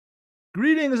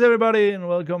Greetings, everybody, and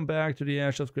welcome back to the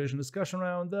Ashes of Creation discussion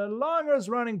round, the longest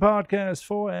running podcast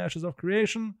for Ashes of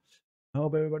Creation. I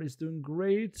hope everybody's doing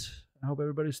great. I hope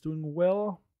everybody's doing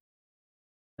well.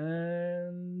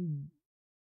 And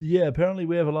yeah, apparently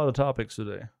we have a lot of topics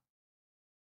today.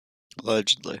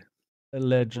 Allegedly. We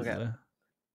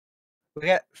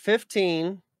got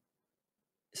 15.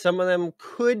 Some of them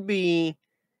could be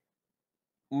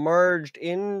merged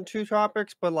into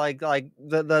topics, but like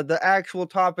the actual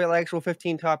topic, the actual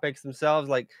 15 topics themselves,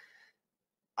 like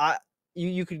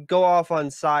you could go off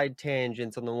on side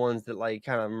tangents on the ones that like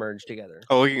kind of merge together.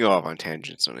 Oh, we can go off on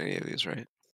tangents on any of these, right?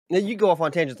 Now, you go off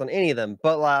on tangents on any of them,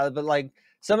 but like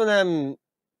some of them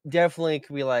definitely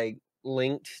could be like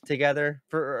linked together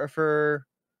for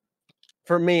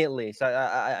me at least.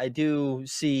 I do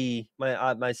see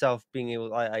myself being able.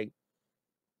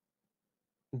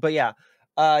 But yeah,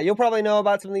 you'll probably know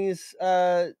about some of these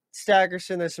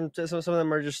Staggerson. There's some of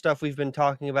them are just stuff we've been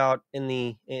talking about in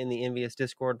the Envious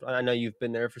Discord. I know you've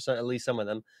been there for at least some of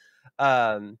them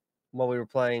while we were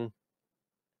playing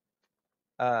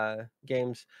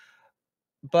games.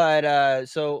 But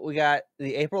so we got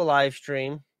the April live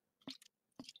stream.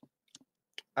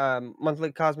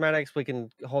 Monthly cosmetics, we can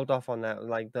hold off on that.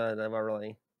 Like the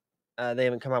really. They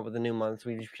haven't come out with a new month.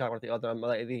 We just talked about the other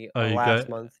like the last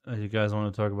month. You guys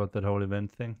want to talk about that whole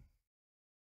event thing?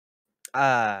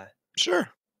 Sure.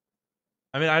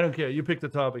 I mean, I don't care. You pick the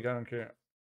topic. I don't care.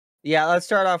 Yeah, let's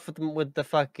start off with the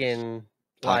fucking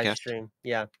Podcast? live stream.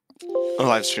 Yeah. Oh,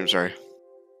 live stream. Sorry.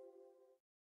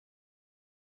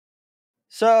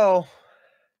 So,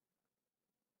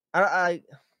 I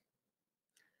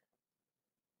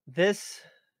this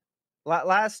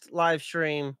last live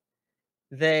stream,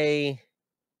 they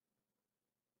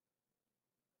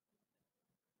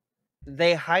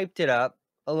hyped it up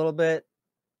a little bit.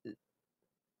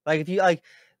 Like if you like,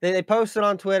 they posted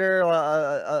on Twitter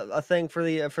a thing for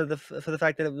the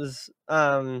fact that it was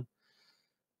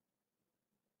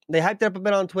they hyped it up a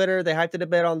bit on Twitter. They hyped it a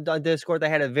bit on Discord. They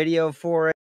had a video for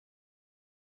it.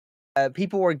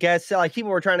 People were guessing, like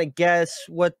people were trying to guess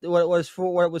what it was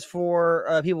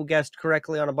for. People guessed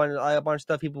correctly on a bunch of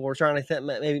stuff. People were trying to think,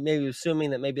 maybe assuming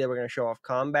that maybe they were going to show off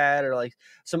combat or like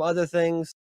some other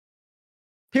things.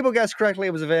 People guessed correctly.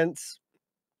 It was events.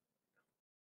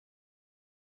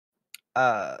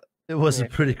 It was a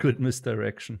pretty good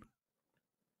misdirection.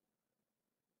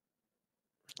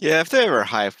 Yeah, if they ever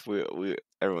hype, we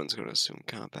everyone's going to assume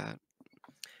combat.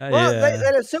 Well, yeah.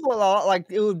 they assume a lot.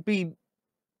 Like it would be.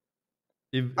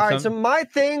 All right, so my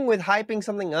thing with hyping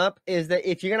something up is that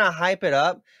if you're gonna hype it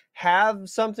up, have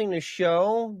something to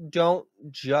show. Don't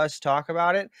just talk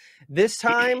about it. This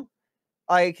time,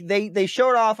 like they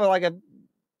showed off like a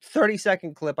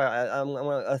 30-second clip,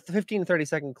 a 15 to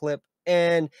 30-second clip,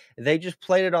 and they just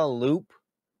played it on loop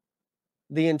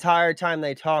the entire time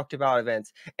they talked about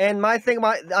events. And my thing,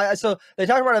 so they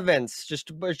talked about events. Just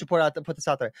to put this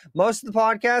out there. Most of the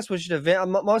podcast was just event.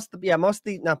 Most of the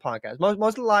not podcast. Most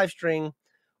of the live stream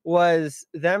was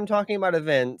them talking about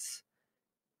events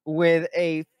with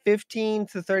a 15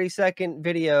 to 30-second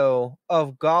video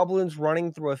of goblins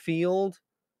running through a field.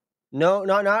 No,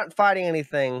 not fighting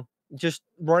anything, just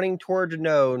running towards a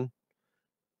node.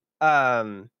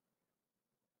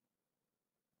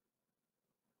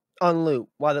 On loop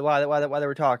while they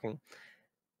were talking.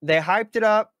 They hyped it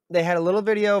up. They had a little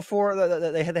video for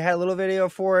it. They had a little video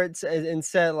for it and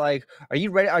said like, "Are you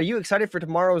ready? Are you excited for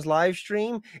tomorrow's live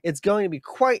stream? It's going to be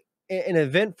quite an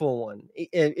eventful one.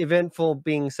 Eventful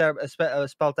being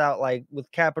spelled out like with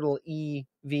capital EV,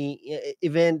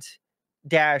 event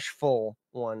dash full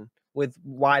one with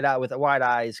wide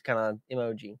eyes kind of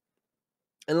emoji."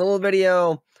 And the little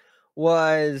video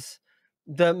was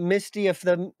the Misty of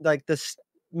the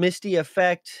Misty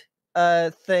effect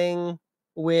thing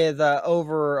with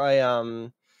over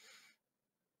a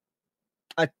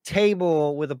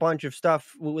table with a bunch of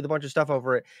stuff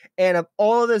over it, and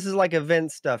all of this is like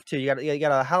event stuff too. You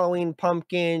got a Halloween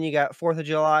pumpkin, you got 4th of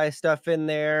July stuff in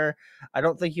there. I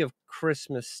don't think you have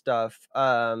Christmas stuff.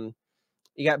 You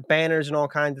got banners and all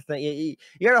kinds of things. You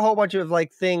got a whole bunch of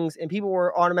like things, and people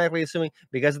were automatically assuming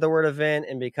because of the word event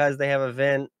and because they have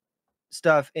event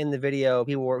stuff in the video,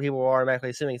 people were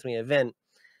automatically assuming it's going to be an event.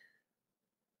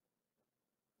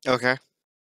 Okay.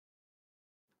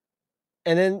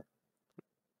 And then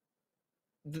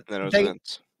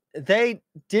they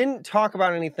didn't talk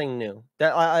about anything new.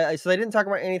 So they didn't talk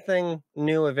about anything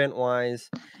new event wise.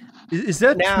 Is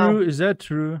that true? Is that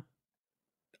true?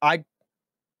 I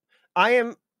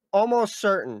am almost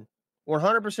certain,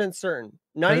 100% certain,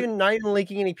 not even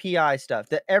leaking any PI stuff,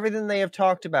 that everything they have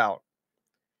talked about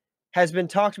has been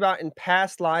talked about in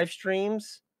past live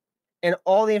streams and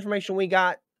all the information we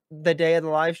got the day of the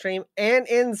live stream and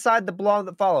inside the blog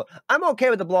that followed. I'm okay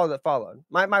with the blog that followed.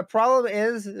 My problem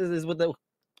is with the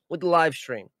live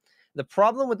stream. The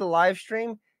problem with the live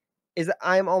stream is that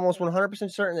I'm almost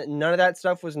 100% certain that none of that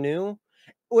stuff was new,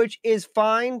 which is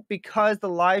fine because the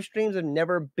live streams have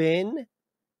never been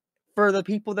for the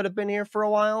people that have been here for a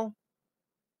while.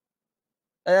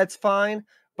 That's fine.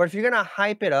 But if you're going to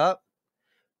hype it up,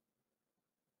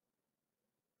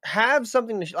 have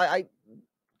something to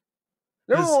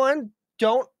number one,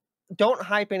 don't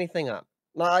hype anything up.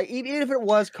 Like, even if it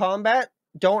was combat,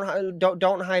 don't hype it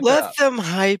up. Let them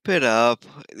hype it up.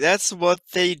 That's what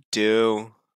they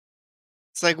do.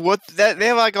 It's like they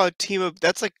have like a team of,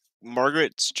 that's like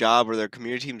Margaret's job or their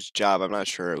community team's job. I'm not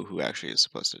sure who actually is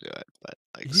supposed to do it, but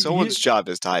like someone's job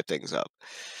is to hype things up.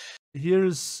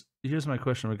 Here's my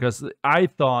question, because I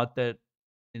thought that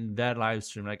in that live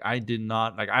stream, like I did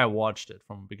not, like I watched it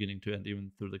from beginning to end,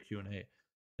 even through the Q&A,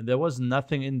 and there was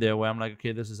nothing in there where I'm like,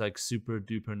 okay, this is like super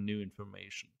duper new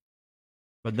information.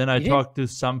 But then I talked to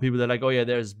some people that are like, oh yeah,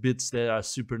 there's bits that are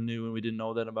super new and we didn't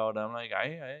know that about. I'm like,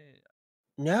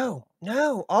 No,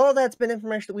 all of that's been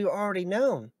information that we've already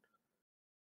known.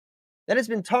 That has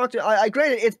been talked to. I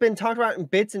granted, it's been talked about in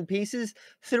bits and pieces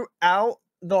throughout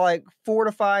the like 4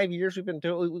 to 5 years we've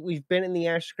been in the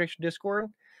Ashes Creation Discord,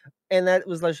 and that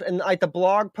was like, and like the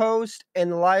blog post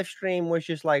and the live stream was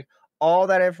just like all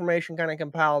that information kind of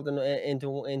compiled into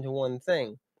one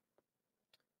thing.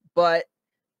 But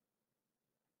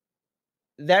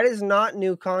that is not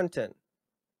new content.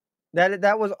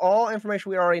 That was all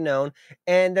information we already known,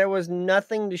 and there was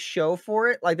nothing to show for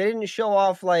it. Like they didn't show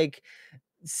off like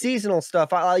seasonal stuff.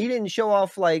 You didn't show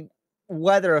off like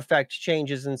weather effect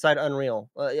changes inside Unreal,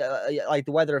 like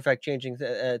the weather effect changing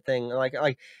thing. Like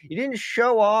you didn't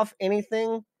show off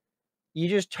anything. You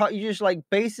just like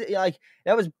basically like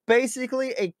that was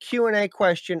basically a Q&A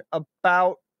question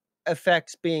about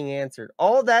effects being answered.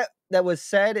 All that was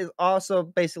said is also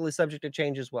basically subject to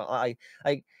change as well.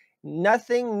 Like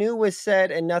nothing new was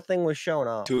said and nothing was shown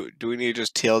off. Do we need to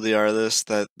just TLDR this,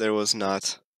 that there was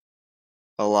not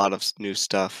a lot of new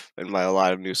stuff, and by a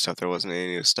lot of new stuff there wasn't any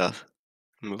new stuff?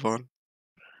 Move on.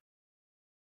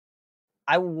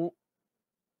 I'm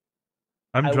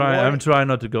trying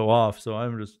not to go off, so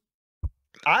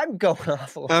I'm going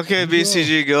off. Okay,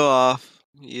 BCG, go off.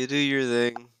 You do your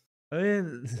thing. I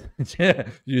mean, yeah,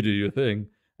 you do your thing.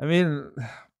 I mean,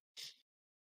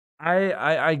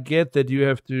 I get that you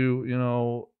have to, you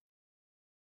know,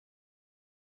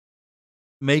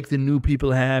 make the new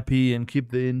people happy and keep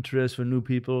the interest for new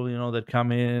people, you know, that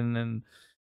come in, and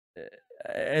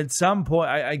at some point,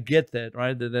 I get that,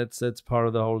 right? That's part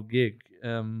of the whole gig.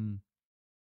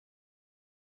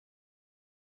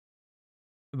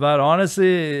 But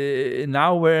honestly,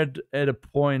 now we're at a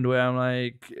point where I'm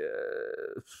like,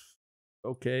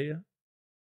 okay,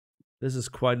 this is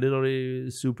quite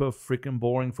literally super freaking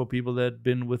boring for people that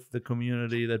been with the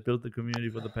community, that built the community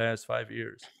for the past 5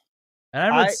 years. And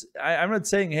I'm not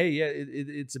saying, hey, yeah,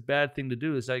 it's a bad thing to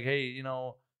do. It's like, hey, you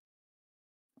know,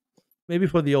 maybe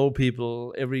for the old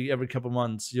people, every couple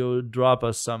months, you'll drop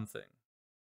us something.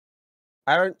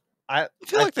 I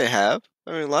feel like they have.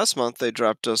 I mean, last month they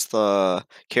dropped us the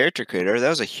character creator. That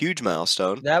was a huge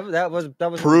milestone. That was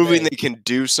proving they can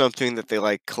do something that they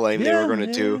like claim they were going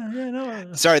to do.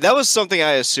 No. Sorry, that was something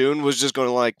I assumed was just going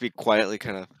to like be quietly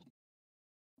kind of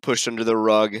pushed under the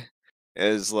rug,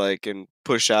 as like, and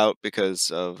push out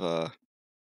because of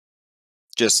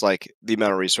just like the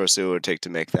amount of resources it would take to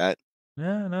make that.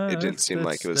 Yeah, no, it didn't seem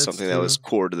like it was something true. that was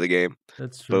core to the game.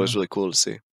 That's true. But it was really cool to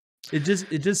see. It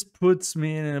just puts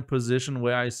me in a position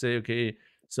where I say, okay,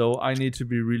 so I need to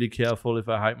be really careful if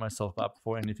I hype myself up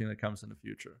for anything that comes in the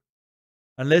future.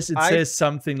 Unless it says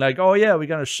something like, oh yeah, we're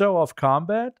going to show off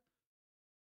combat.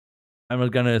 I'm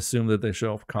not going to assume that they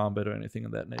show off combat or anything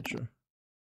of that nature.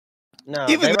 No,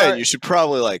 even then, you should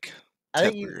probably like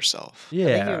temper yourself.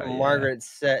 Yeah, I think Margaret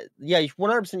said, yeah,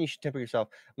 100% you should temper yourself.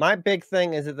 My big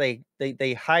thing is that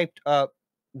they hyped up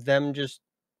them just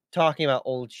talking about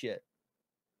old shit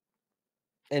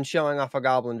and showing off a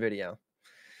goblin video.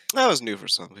 That was new for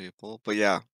some people, but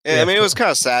yeah. I mean, it was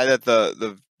kind of sad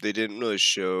that they didn't really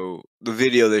show the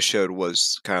video. They showed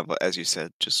was kind of, as you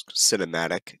said, just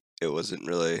cinematic. It wasn't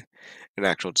really an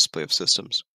actual display of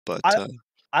systems. But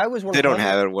I was they don't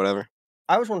have it, whatever.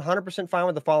 I was 100% fine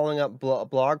with the following up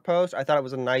blog post. I thought it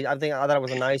was a nice. I thought it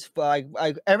was a nice.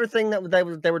 Everything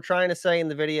that they were trying to say in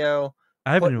the video,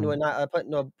 put into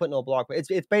a blog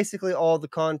post. It's basically all the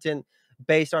content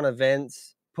based on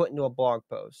events put into a blog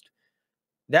post.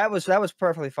 That was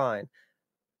perfectly fine.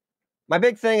 My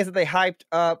big thing is that they hyped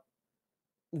up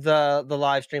the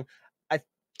live stream.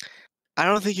 I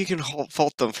don't think you can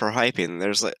fault them for hyping.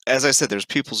 There's like, as I said, there's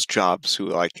people's jobs who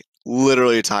like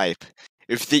literally type.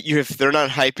 If they're not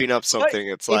hyping up something,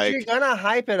 it's if like, you're gonna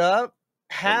hype it up, what am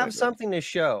I have doing? something to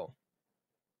show,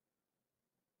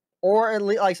 or at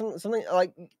least like something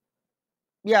like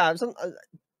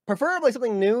preferably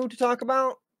something new to talk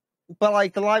about. But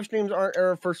like the live streams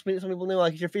are for some people new.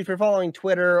 Like if you're following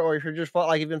Twitter, or if you're just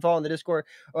like you've been following the Discord,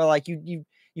 or like you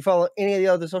follow any of the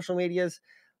other social medias,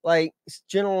 like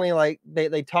generally like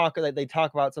they talk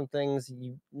about some things.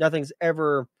 Nothing's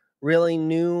ever really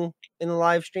new in the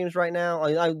live streams right now.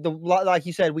 Like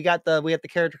you said, we got the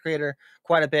character creator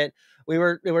quite a bit. We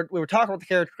were talking about the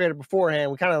character creator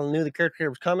beforehand. We kind of knew the character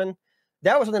creator was coming.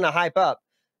 That was something to hype up.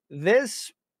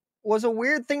 This was a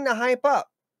weird thing to hype up.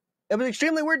 It was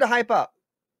extremely weird to hype up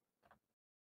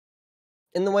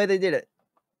in the way they did it.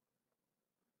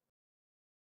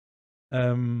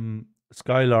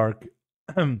 Skylark.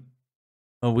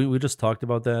 We just talked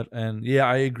about that, and yeah,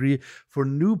 I agree. For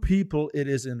new people, it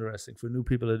is interesting. For new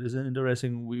people, it is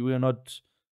interesting. We are not,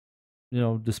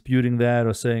 disputing that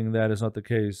or saying that is not the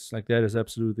case. Like that is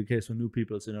absolutely the case. For new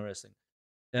people, it's interesting.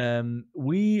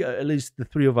 We, at least the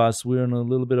three of us, we're in a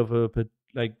little bit of a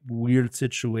like weird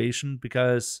situation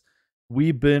because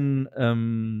we've been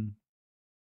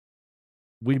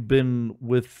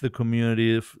with the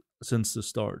community since the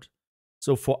start.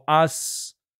 So for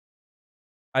us,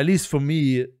 at least for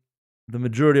me, the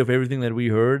majority of everything that we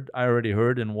heard, I already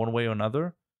heard in one way or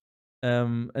another.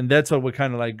 And that's what we're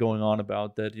kind of like going on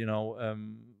about, that,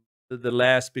 the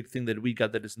last big thing that we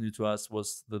got that is new to us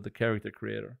was the character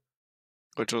creator.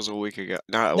 Which was a week ago.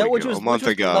 Not a week ago, a month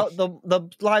ago. The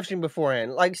live stream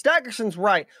beforehand. Like Stackerson's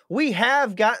right. We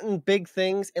have gotten big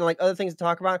things and like other things to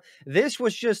talk about. This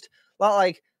was just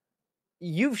like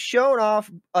you've shown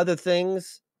off other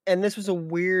things, and this was a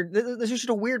weird. This is just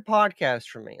a weird podcast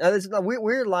for me. This is a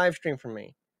weird live stream for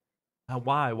me.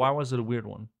 Why? Why was it a weird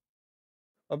one?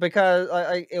 Because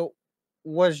it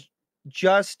was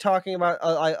just talking about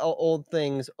old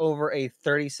things over a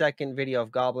 30-second video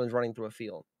of goblins running through a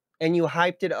field, and you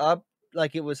hyped it up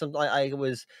like it was something like it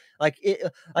was like it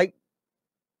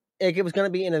was going to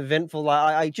be an eventful.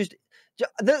 There's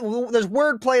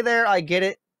wordplay there. I get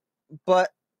it, but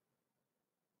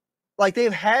like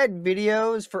they've had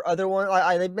videos for other ones.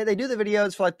 They do the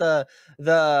videos for like the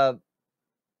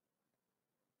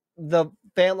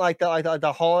family, like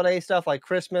the holiday stuff, like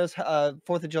Christmas, 4th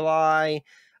of July,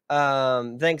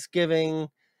 Thanksgiving,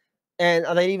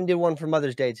 and they even did one for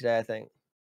Mother's Day today, I think.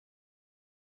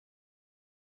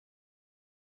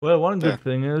 Well, one good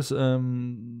thing is,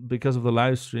 because of the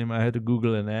live stream, I had to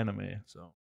Google an anime.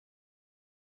 So,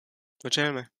 which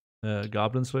anime?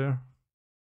 Goblin Slayer.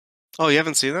 Oh, you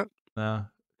haven't seen that? No,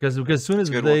 because as soon as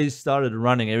they started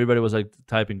running, everybody was like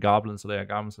typing Goblin Slayer,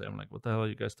 Goblin Slayer. I'm like, what the hell are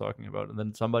you guys talking about? And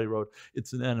then somebody wrote,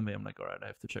 it's an anime. I'm like, all right, I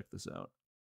have to check this out.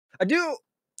 I do.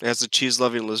 It has a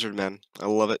cheese-loving lizard man. I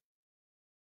love it.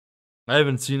 I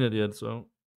haven't seen it yet, so.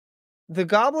 The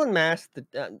Goblin Mask.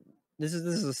 This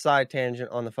is a side tangent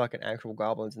on the fucking actual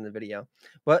goblins in the video,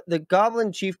 but the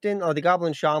Goblin Chieftain or the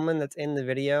Goblin Shaman that's in the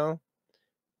video.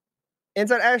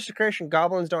 Inside Ashes Creation,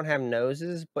 goblins don't have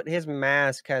noses, but his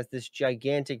mask has this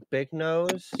gigantic big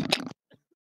nose.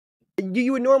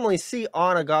 You would normally see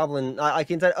on a goblin,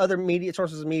 like inside other media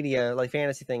sources of media, like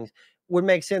fantasy things, would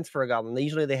make sense for a goblin.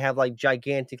 They have like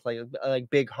gigantic, like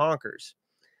big honkers.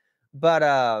 But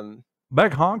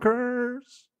big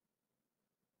honkers.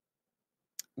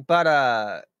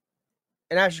 But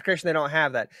in Ashes Creation they don't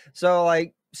have that. So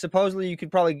like supposedly you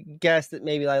could probably guess that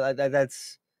maybe like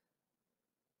that's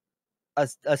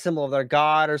a symbol of their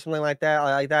god or something like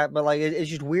that. But like it's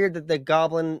just weird that the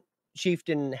Goblin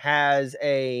Chieftain has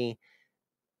a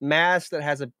mask that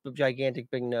has a gigantic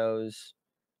big nose,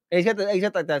 and he's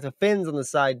got like the fins on the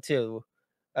side too.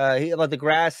 Like the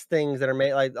grass things that are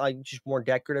made like just more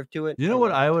decorative to it. You know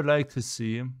what I would like to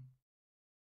see?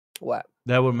 What?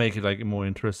 That would make it like more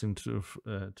interesting to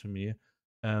me.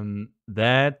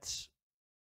 That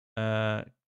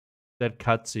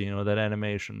cutscene or that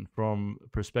animation from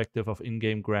perspective of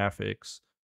in-game graphics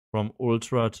from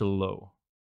ultra to low.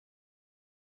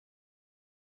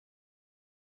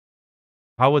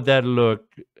 How would that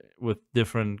look with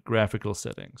different graphical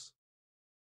settings?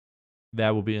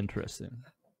 That would be interesting.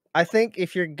 I think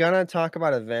if you're gonna talk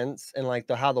about events and like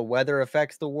how the weather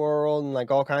affects the world and like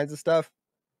all kinds of stuff,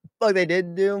 like they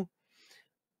did do,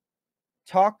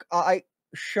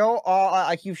 show all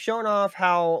like you've shown off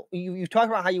how you've talked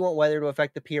about how you want weather to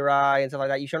affect the PRI and stuff like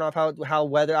that. You've shown off how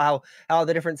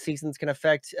the different seasons can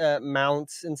affect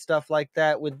mounts and stuff like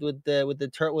that with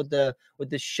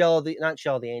the shell of the not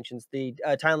shell of the ancients, the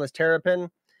timeless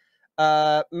terrapin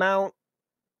mount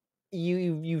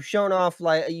you've shown off,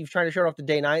 like, you've tried to show off the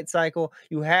day-night cycle.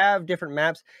 You have different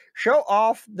maps. Show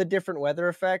off the different weather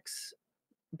effects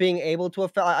being able to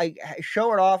affect, like,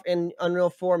 show it off in Unreal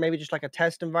 4, maybe just like a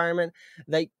test environment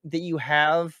that you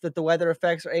have, that the weather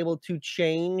effects are able to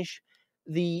change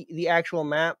the actual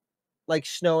map, like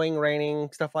snowing, raining,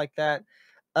 stuff like that.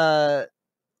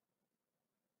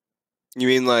 You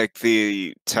mean like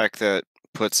the tech that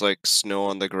puts like snow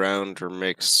on the ground or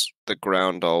makes the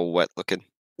ground all wet looking?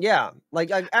 Yeah,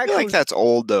 like I feel actual. like that's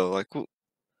old though. Like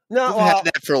No, we've well, had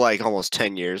that for like almost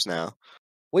 10 years now.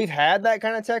 we've had that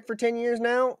kind of tech for 10 years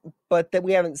now, but that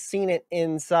we haven't seen it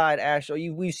inside Astro.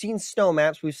 We've seen snow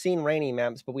maps, we've seen rainy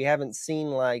maps, but we haven't seen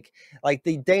like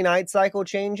the day-night cycle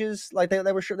changes, like they've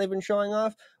been showing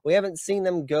off. We haven't seen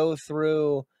them go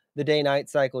through the day-night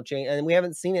cycle change, and we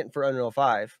haven't seen it for Unreal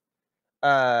 5.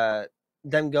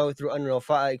 Them go through Unreal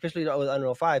 5, especially with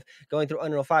Unreal 5, going through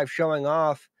Unreal 5, showing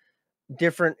off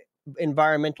different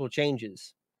environmental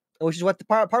changes, which is what the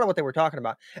part of what they were talking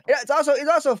about. It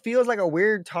also feels like a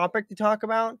weird topic to talk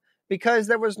about because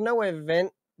there was no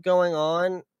event going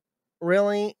on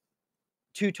really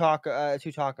to talk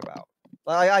about.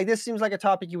 Like this seems like a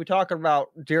topic you would talk about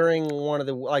during one of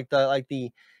the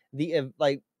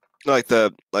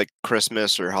like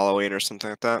Christmas or Halloween or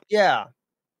something like that. Yeah.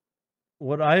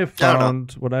 What I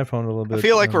found a little bit. I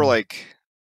feel like we're like.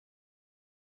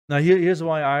 Now here's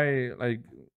why I like.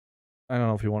 I don't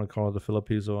know if you want to call it the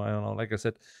Philippines or I don't know. Like I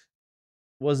said,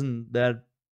 wasn't that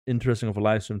interesting of a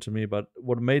live stream to me. But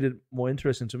what made it more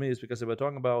interesting to me is because they were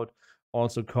talking about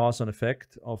also cause and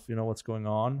effect of what's going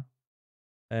on,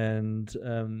 and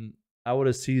I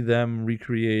would see them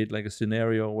recreate like a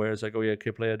scenario where it's like, oh yeah,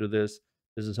 okay, player do this.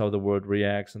 This is how the world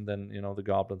reacts, and then the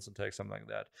goblins attack, something like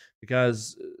that.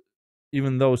 Because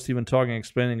even though Stephen talking,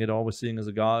 explaining it, always seeing as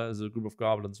a group of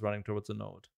goblins running towards a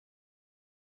node.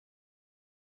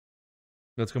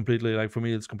 That's completely, like, for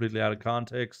me, it's completely out of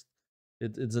context.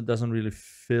 It doesn't really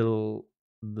fill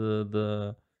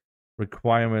the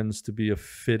requirements to be a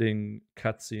fitting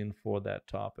cutscene for that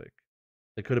topic.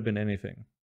 It could have been anything.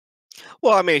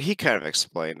 Well, I mean, he kind of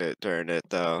explained it during it,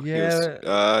 though. Yeah. He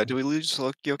was, did we lose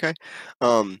Loki? Okay.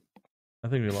 I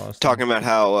think we lost. Talking about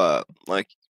how like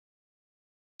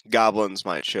goblins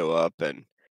might show up, and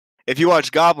if you watch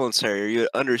Goblin Slayer, you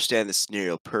understand the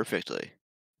scenario perfectly.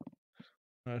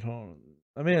 I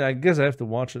mean, I guess I have to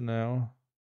watch it now.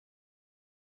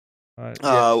 All right,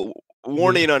 yeah.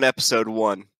 Warning on episode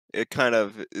 1. It kind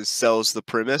of sells the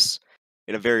premise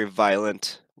in a very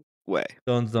violent way.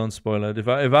 Don't spoil it. If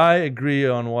I agree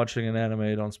on watching an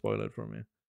anime, don't spoil it for me.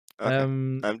 Okay.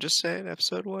 I'm just saying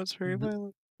episode 1 is very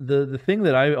violent. The thing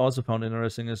that I also found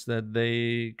interesting is that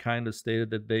they kind of stated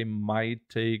that they might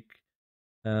take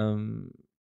some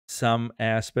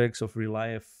aspects of real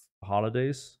life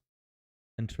holidays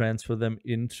and transfer them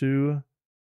into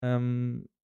Ashes,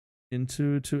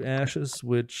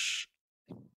 which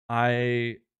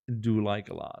I do like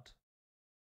a lot.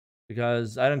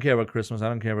 Because I don't care about Christmas, I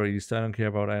don't care about Easter, I don't care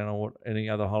about what any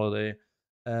other holiday.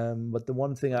 But the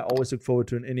one thing I always look forward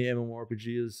to in any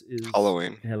MMORPG is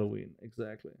Halloween. Halloween,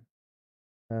 exactly.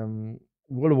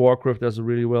 World of Warcraft does it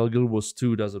really well. Guild Wars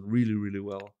 2 does it really, really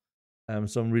well.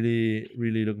 So I'm really,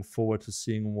 really looking forward to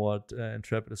seeing what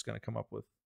Intrepid is going to come up with.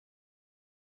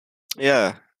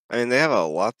 Yeah, I mean, they have a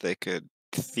lot they could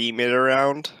theme it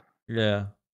around. Yeah.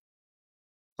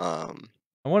 I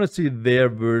want to see their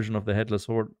version of the Headless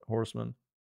Horseman.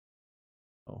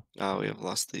 Oh, we have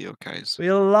lost the yokais.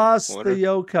 We lost the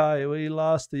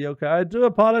yokai. I do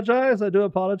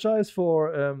apologize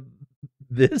for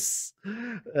this.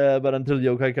 But until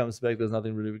yokai comes back, there's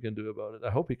nothing really we can do about it.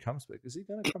 I hope he comes back. Is he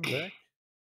gonna come back?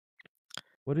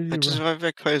 What did you just invite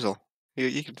back Faisal.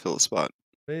 You can fill the spot.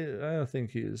 I don't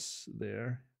think he's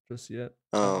there just yet.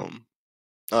 Oh,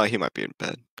 he might be in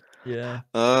bed. Yeah.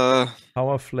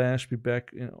 Power Flash be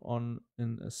back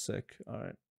in a sec. All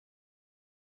right.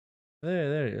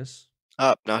 There he is.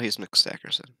 Oh, now he's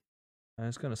McStackerson.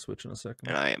 He's gonna switch in a second.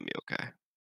 And I am yokai.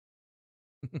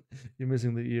 You're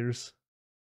missing the ears.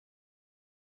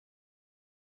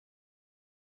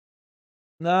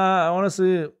 Nah, I want to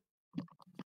see.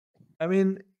 I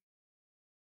mean,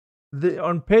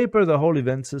 on paper, the whole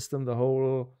event system, the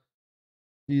whole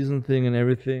season thing, and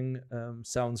everything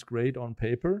sounds great on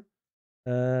paper.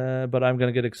 But I'm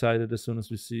gonna get excited as soon as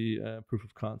we see proof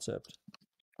of concept.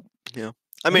 Yeah,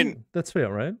 I mean that's fair,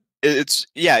 right? I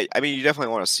mean, you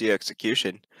definitely want to see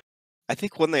execution. I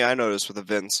think one thing I noticed with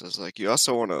events is like you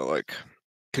also want to like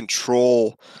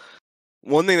control.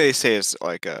 One thing they say is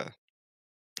like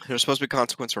there's supposed to be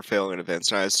consequence for failing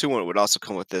events, and I assume what would also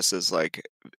come with this is like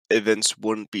events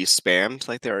wouldn't be spammed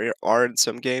like there are in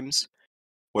some games.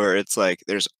 where it's like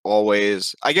there's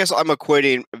always, I guess I'm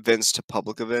equating events to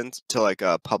public events, to like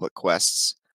public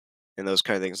quests and those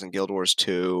kind of things in Guild Wars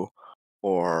 2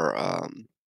 or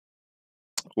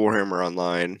Warhammer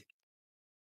Online,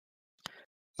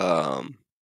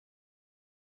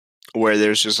 where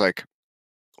there's just like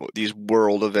these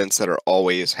world events that are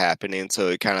always happening, so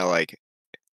it kind of like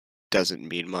doesn't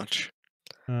mean much.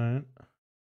 All right.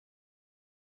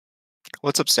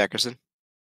 What's up, Stackerson?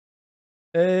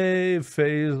 Hey,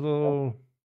 Faisal.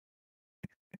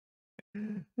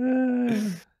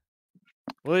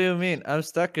 What do you mean? I'm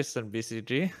Stackerson,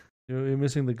 BCG. You're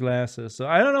missing the glasses. So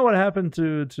I don't know what happened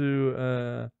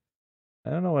to I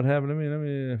don't know what happened. Let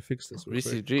me fix this real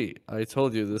quick. BCG, I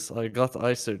told you this. I got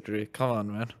eye surgery. Come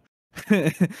on, man.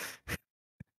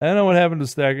 I don't know what happened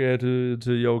to to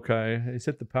Yokai. He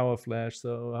said the power flash,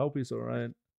 so I hope he's all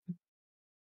right.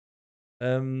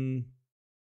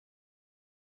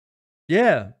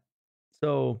 Yeah.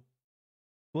 So,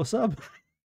 what's up?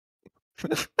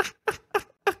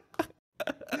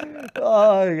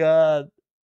 Oh my god.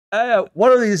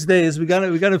 One of these days we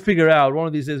gotta figure out. One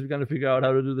of these days we gotta figure out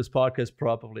how to do this podcast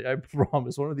properly. I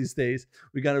promise. One of these days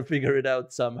we gotta figure it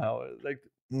out somehow. Like,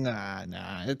 nah.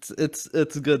 It's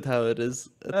good how it is.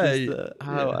 At least,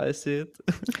 how I see it.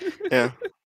 Yeah.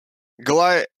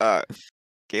 Galeth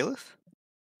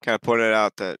kind of pointed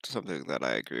out that something that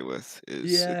I agree with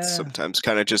is it's sometimes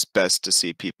kind of just best to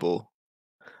see people,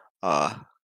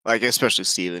 like especially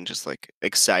Steven, just like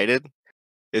excited.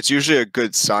 It's usually a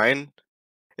good sign.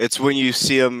 It's when you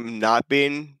see them not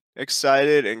being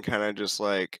excited and kind of just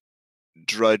like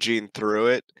drudging through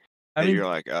it, and you're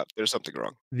like, oh, there's something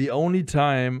wrong. The only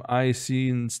time I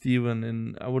seen Steven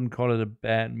in, I wouldn't call it a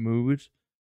bad mood,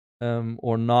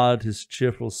 or not his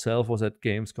cheerful self, was at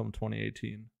Gamescom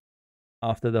 2018.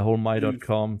 After the whole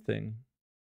my.com thing.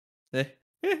 I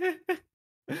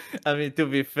mean, to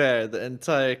be fair, the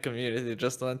entire community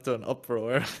just went to an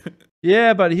uproar.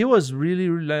 Yeah, but he was really,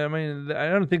 I mean, I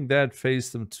don't think that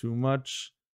phased him too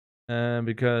much.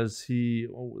 Because he,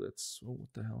 what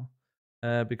the hell?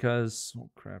 Because, oh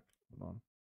crap, hold on.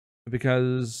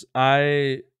 Because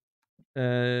I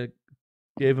gave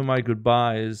him my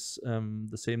goodbyes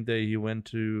the same day he went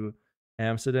to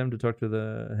Amsterdam to talk to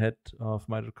the head of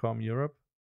my.com Europe.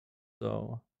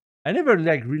 So I never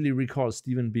like really recall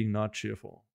Steven being not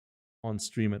cheerful on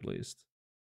stream, at least.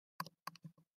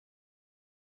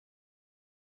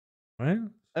 Right?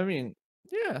 I mean,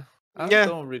 yeah. I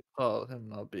don't recall him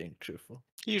not being cheerful.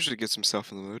 He usually gets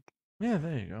himself in the mood. Yeah,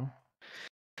 there you go.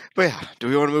 But yeah, do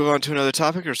we want to move on to another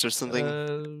topic, or is there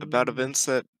something about events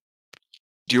that...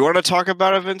 Do you want to talk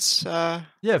about events? Yeah,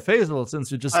 Faisal,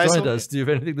 since you just joined us, do you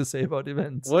have anything to say about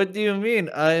events? What do you mean?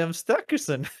 I am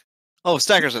Stackerson. Oh,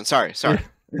 Stackerson, sorry.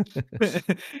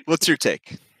 What's your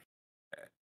take?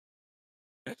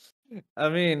 I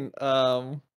mean,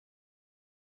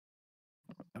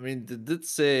 they did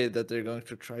say that they're going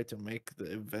to try to make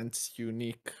the events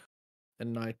unique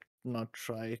and not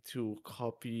try to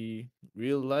copy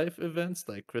real life events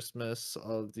like Christmas,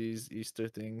 all these Easter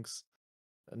things,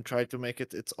 and try to make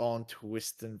it its own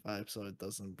twist and vibe so it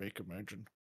doesn't break immersion,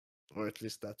 or at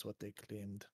least that's what they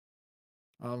claimed.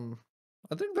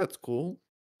 I think that's cool.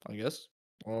 I guess.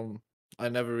 I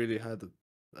never really had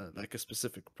like a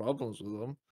specific problems with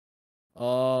them.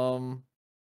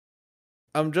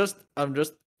 I'm just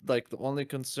like, the only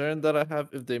concern that I have,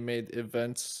 if they made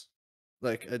events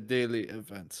like a daily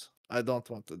event. I don't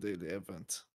want a daily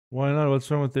event. Why not? What's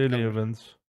wrong with daily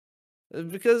events?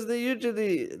 Because they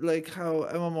usually, like how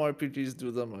MMORPGs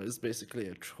do them, is basically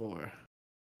a chore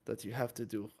that you have to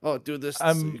do. Oh, do this.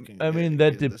 I mean,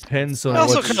 that depends on. It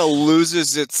also kind of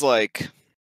loses its, like,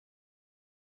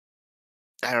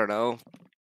 I don't know.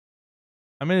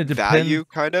 I mean, it depends. Value,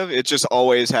 kind of. It's just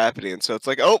always happening. So it's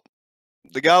like, oh,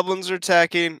 the goblins are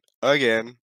attacking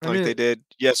again, they did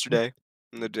yesterday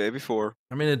and the day before.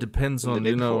 I mean, it depends on,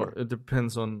 it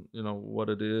depends on, what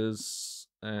it is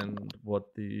and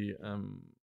what the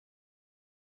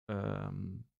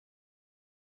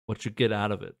what you get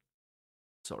out of it.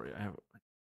 Sorry, I have my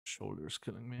shoulders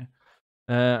killing me.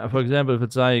 For example, if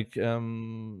it's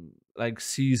like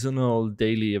seasonal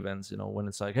daily events, when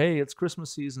it's like, hey, it's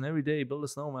Christmas season, every day build a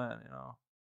snowman,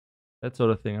 that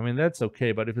sort of thing. I mean, that's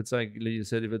okay. But if it's like you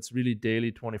said, if it's really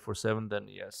daily 24/7, then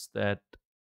yes, that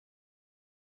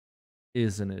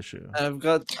is an issue. I've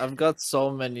got so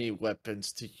many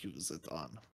weapons to use it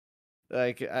on.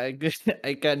 Like, I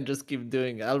can't just keep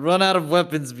doing it. I'll run out of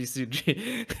weapons,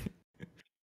 BCG.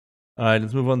 All right,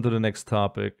 let's move on to the next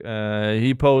topic.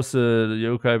 He posted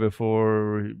Yokai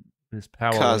before his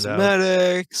power went out.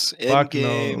 Cosmetics, Fuck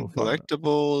in-game, no, fuck no.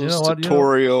 collectibles, You know what?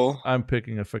 tutorial. I'm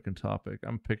picking a freaking topic.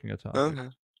 I'm picking a topic. Okay.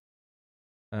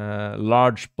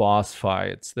 Large boss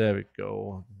fights. There we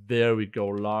go. There we go.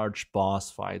 Large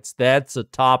boss fights. That's a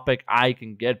topic I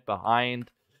can get behind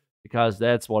because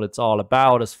that's what it's all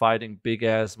about, is fighting big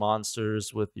ass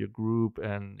monsters with your group.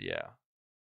 And yeah.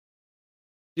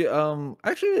 Yeah,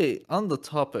 actually, on the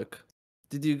topic,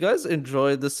 did you guys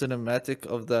enjoy the cinematic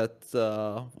of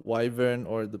that wyvern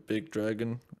or the big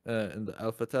dragon in the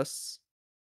alpha tests?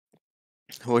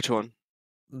 Which one?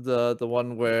 The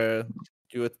one where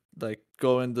you would like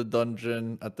go in the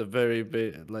dungeon at the very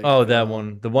big, like Oh, that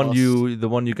one. The one boss.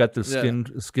 you got the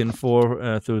Yeah. skin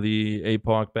for through the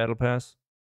APOC battle pass.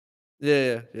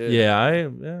 Yeah. Yeah,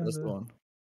 That's the one.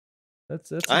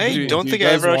 That's a I good don't one. Do you think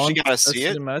I guys ever actually want got to a see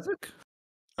it. cinematic?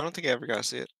 I don't think I ever got to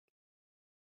see it.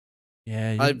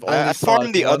 Yeah, I've I only saw farmed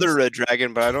it the other once. red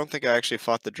dragon, but I don't think I actually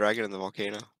fought the dragon in the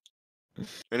volcano.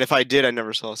 And if I did, I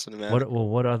never saw a cinematic.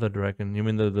 what other dragon? You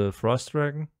mean the frost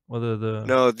dragon or the?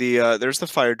 No, there's the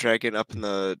fire dragon up in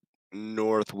the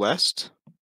northwest.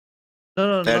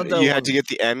 No, That not that you one. had to get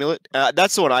the amulet.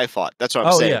 That's the one I fought. That's what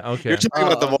I'm Oh saying. yeah, okay. You're talking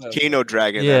about the Oh, okay, volcano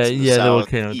dragon. Yeah, That's in the yeah, the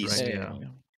volcano southeast.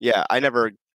 dragon. Yeah, I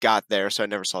never got there, so I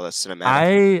never saw that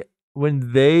cinematic.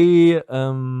 When they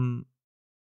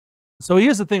So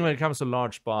here's the thing when it comes to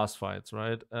large boss fights,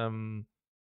 right?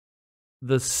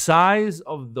 The size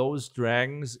of those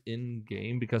dragons in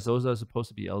game, because those are supposed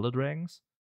to be elder dragons,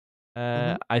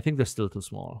 I think they're still too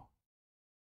small.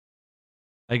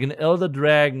 Like an elder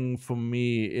dragon for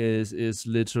me is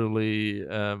literally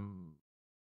a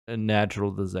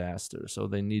natural disaster. So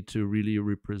they need to really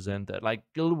represent that. Like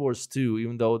Guild Wars 2,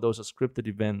 even though those are scripted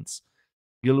events,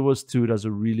 Guild Wars 2 does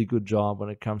a really good job when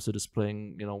it comes to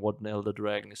displaying, what an elder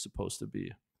dragon is supposed to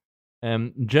be.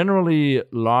 Generally,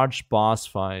 large boss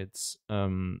fights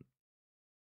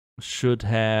should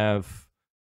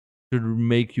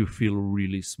make you feel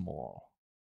really small,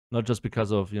 not just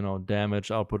because of damage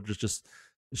output. Just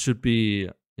should be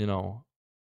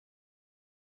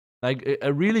like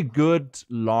a really good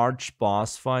large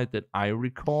boss fight that I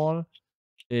recall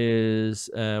is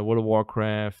World of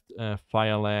Warcraft,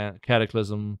 Fireland,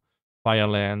 Cataclysm,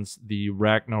 Firelands, the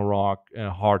Ragnarok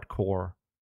hardcore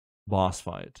boss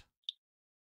fight.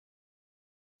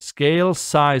 Scale,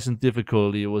 size, and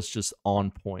difficulty was just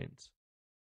on point.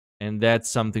 And that's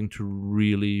something to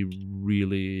really,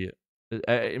 really,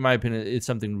 in my opinion, it's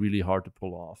something really hard to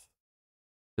pull off.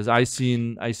 Because I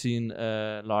seen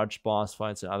large boss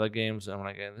fights in other games, and I'm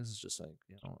like, this is just like,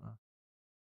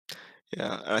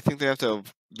 Yeah, and I think they have to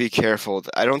be careful.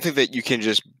 I don't think that you can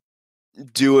just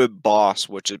do a boss,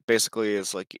 which it basically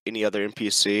is like any other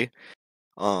NPC.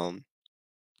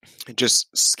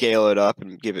 Just scale it up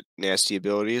and give it nasty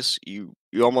abilities. You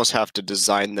almost have to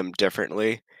design them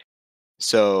differently.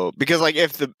 So because like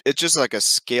if it's just like a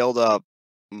scaled up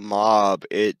mob,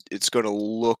 it's going to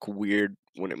look weird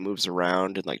when it moves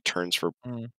around and like turns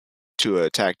to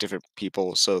attack different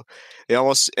people. So they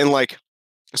almost, and like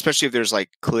especially if there's like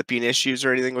clipping issues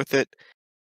or anything with it,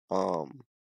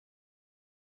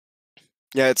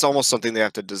 yeah, it's almost something they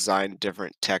have to design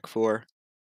different tech for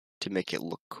to make it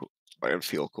look cool and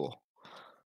feel cool.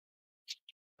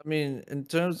 I mean, in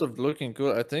terms of looking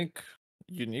cool, I think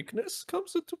uniqueness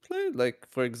comes into play. Like,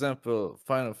 for example,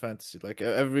 Final Fantasy, like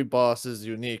every boss is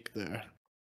unique there.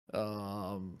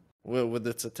 With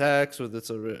its attacks, with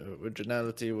its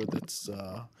originality, with its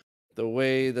the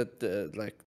way that the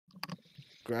like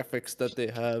graphics that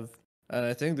they have, and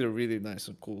I think they're really nice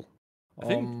and cool. I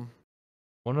think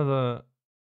one of the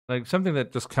something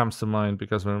that just comes to mind,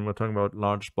 because when we're talking about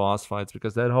large boss fights,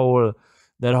 because that whole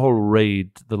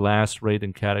raid, the last raid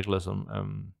in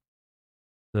Cataclysm,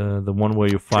 the one where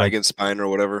you fight Dragon Spine or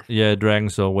whatever. Yeah, Dragon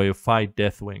Soul, where you fight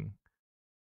Deathwing.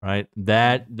 Right?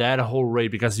 That whole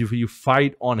raid, because you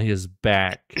fight on his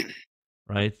back.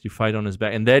 Right? You fight on his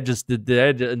back. And that just did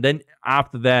that, and then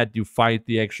after that you fight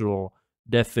the actual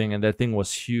Deathwing, and that thing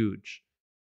was huge.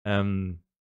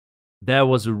 That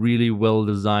was a really well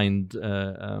designed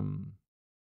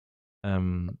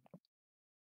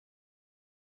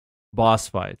boss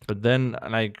fight. But then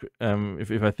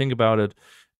if I think about it,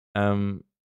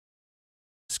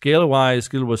 scale wise,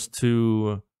 Guild Wars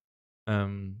 2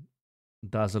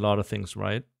 does a lot of things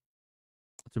right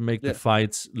to make the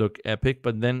fights look epic.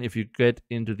 But then if you get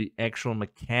into the actual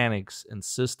mechanics and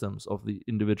systems of the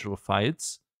individual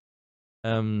fights,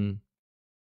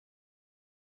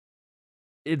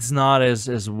 it's not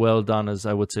as well done as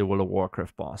I would say World of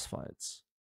Warcraft boss fights.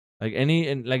 Like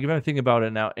if I think about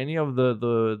it now, any of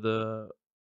the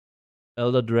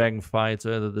Elder Dragon fights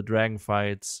or the dragon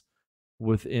fights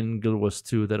within Guild Wars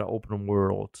 2 that are open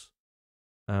world.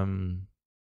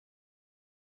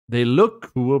 They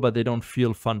look cool, but they don't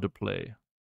feel fun to play.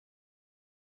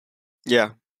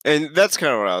 Yeah, and that's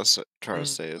kind of what I was trying to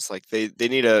say. Is like they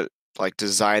need to like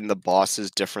design the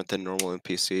bosses different than normal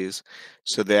NPCs,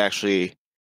 so they actually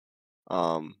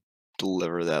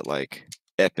deliver that like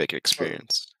epic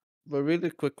experience. But really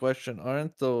quick question: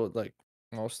 aren't though like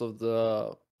most of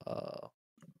the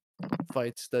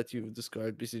fights that you've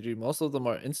described BCG, most of them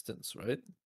are instants, right?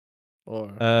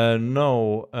 Or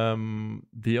no.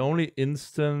 The only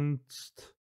instant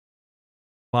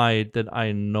fight that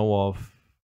I know of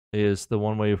is the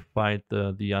one where you fight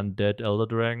the undead Elder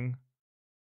Dragon.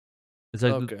 It's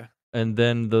like okay. And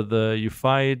then you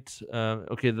fight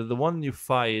the one you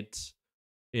fight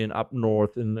in up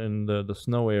north in the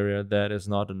snow area, that is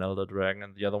not an Elder Dragon,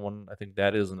 and the other one, I think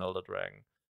that is an Elder Dragon.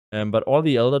 But all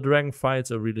the Elder Dragon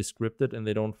fights are really scripted, and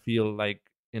they don't feel like,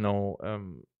 they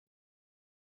don't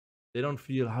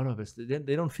feel, how do I say,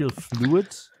 they don't feel fluid.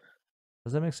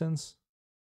 Does that make sense?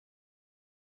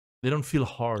 They don't feel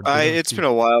hard. It's been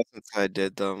a while since I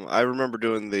did them. I remember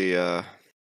doing the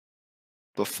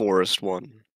forest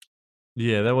one.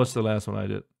 Yeah, that was the last one I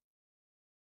did.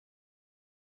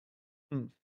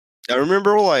 I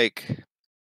remember like,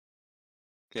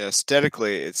 yeah,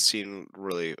 aesthetically it seemed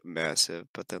really massive,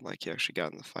 but then like you actually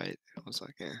got in the fight, it was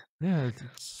like, eh. Yeah,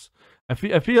 I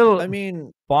feel. I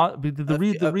mean,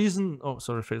 the reason. Oh,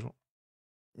 sorry, Faisal.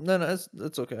 No,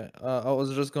 it's okay. I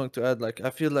was just going to add, like, I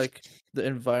feel like the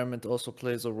environment also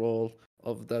plays a role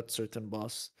of that certain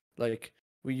boss. Like,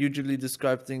 we usually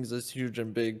describe things as huge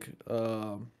and big.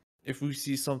 If we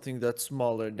see something that's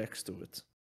smaller next to it,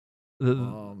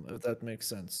 if that makes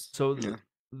sense. So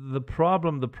the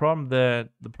problem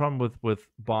with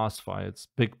boss fights,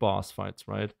 big boss fights,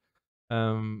 right?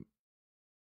 And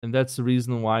that's the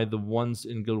reason why the ones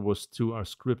in Guild Wars 2 are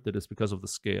scripted, is because of the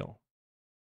scale.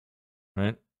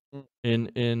 Right?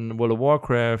 In World of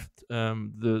Warcraft, what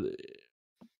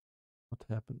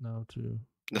happened now to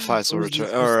the Faisal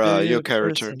return, or Yokai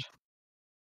returned.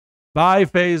 Bye,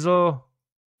 Faisal.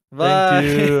 Bye.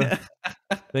 Thank you.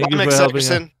 Thank you for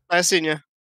helping. Nice seeing you.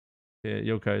 Yeah,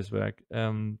 Yokai is back.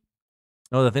 Oh,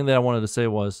 the thing that I wanted to say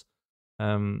was,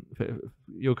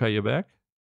 Yokai, you're back?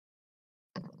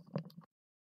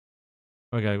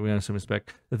 Okay, we're gonna assume he's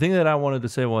back. The thing that I wanted to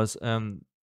say was,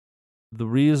 the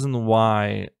reason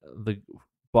why the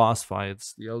boss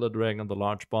fights, the Elder Dragon and the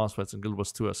large boss fights in Guild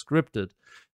Wars 2 are scripted,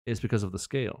 is because of the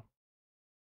scale.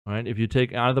 Right? If you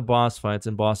take out the boss fights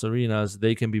in boss arenas,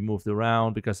 they can be moved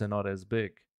around because they're not as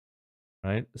big.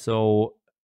 Right? So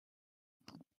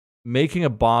making a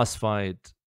boss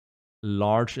fight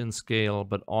large in scale,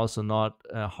 but also not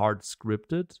hard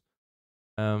scripted,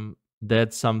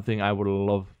 that's something I would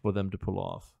love for them to pull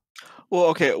off. Well,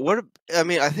 okay.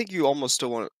 I think you almost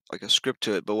still want like a script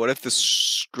to it, but what if the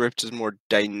script is more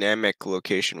dynamic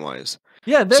location-wise?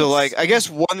 Yeah. So, like, I guess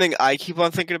one thing I keep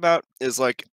on thinking about is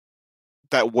like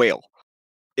that whale.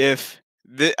 I've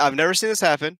never seen this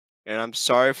happen, and I'm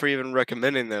sorry for even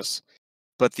recommending this,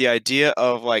 but the idea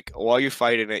of like while you're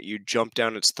fighting it, you jump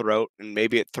down its throat, and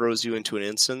maybe it throws you into an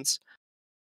instance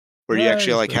where you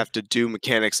actually like have to do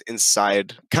mechanics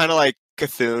inside, kind of like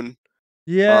Cthulhu.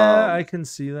 Yeah, I can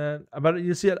see that. But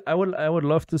you see, I would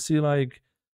love to see like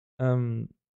a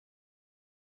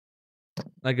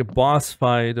boss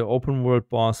fight, an open world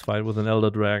boss fight with an Elder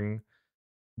Dragon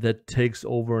that takes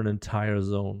over an entire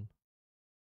zone.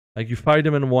 Like you fight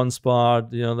him in one spot,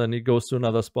 then he goes to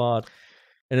another spot,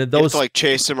 and you have to like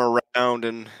chase him around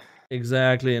and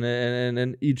exactly, and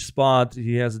in each spot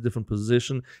he has a different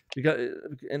position,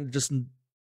 and just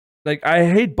like I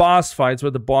hate boss fights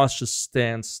where the boss just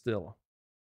stands still.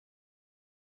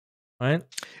 Right?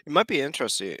 It might be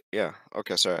interesting. Yeah.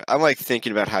 Okay. Sorry. I'm like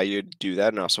thinking about how you'd do that,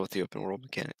 and also with the open world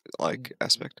mechanic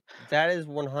aspect. That is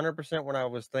 100% what I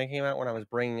was thinking about when I was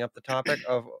bringing up the topic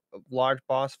of large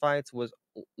boss fights. Was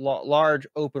large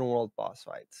open world boss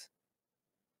fights.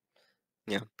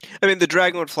 Yeah, I mean the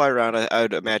dragon would fly around. I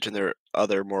would imagine there are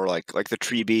other more like the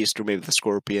tree beast or maybe the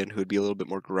scorpion who would be a little bit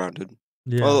more grounded.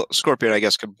 Yeah. Well, scorpion I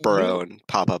guess could burrow and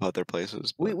pop up other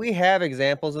places. But we have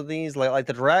examples of these, like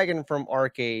the dragon from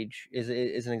Arcage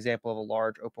is an example of a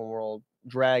large open world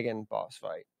dragon boss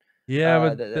fight. Yeah,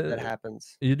 but that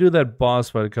happens. You do that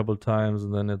boss fight a couple of times,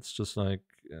 and then it's just like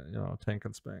tank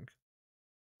and spank.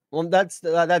 Well, that's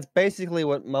basically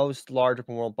what most large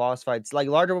open world boss fights, like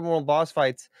large open world boss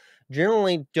fights,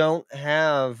 generally don't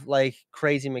have like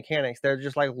crazy mechanics. They're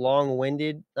just like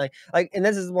long-winded, like, and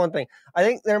this is one thing. I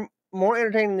think they're more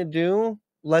entertaining to do,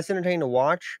 less entertaining to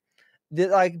watch.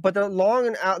 But they're long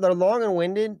and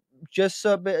winded just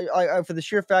for the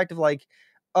sheer fact of like,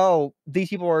 oh, these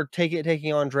people are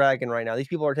taking on Dragon right now. These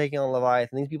people are taking on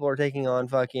Leviathan. These people are taking on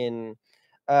fucking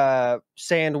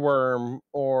Sandworm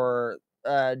or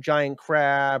giant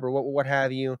crab or what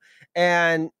have you.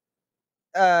 And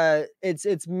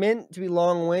it's meant to be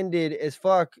long-winded as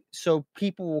fuck, so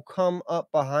people will come up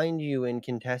behind you and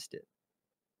contest it.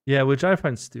 Yeah, which I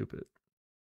find stupid.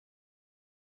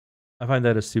 I find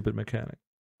that a stupid mechanic,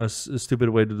 a stupid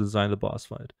way to design the boss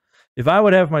fight. If I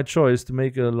would have my choice to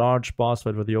make a large boss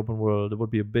fight for the open world, it would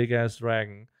be a big ass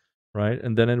dragon, right?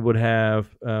 And then it would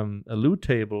have a loot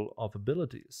table of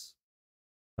abilities,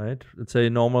 right? Let's say a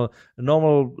normal.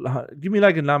 Give me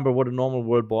like a number what a normal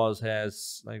world boss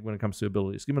has, like when it comes to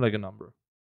abilities. Give me like a number.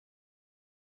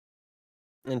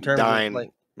 In terms 9. of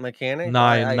like mechanics,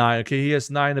 9. Okay, he has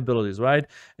 9 abilities, right?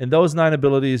 And those 9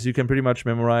 abilities you can pretty much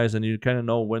memorize, and you kind of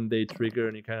know when they trigger,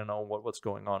 and you kind of know what's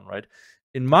going on, right?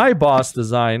 In my boss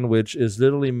design, which is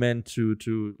literally meant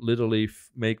to literally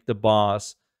make the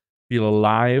boss feel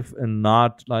alive and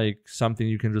not like something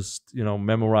you can just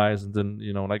memorize and then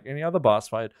like any other boss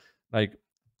fight, like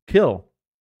kill.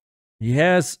 He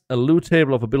has a loot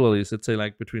table of abilities, let's say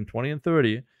like between 20 and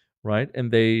 30, right?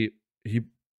 And he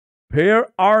per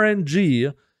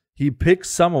RNG, he picks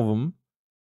some of them,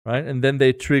 right? And then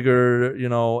they trigger,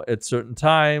 at certain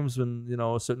times when,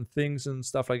 certain things and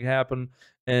stuff like happen.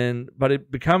 But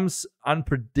it becomes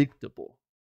unpredictable.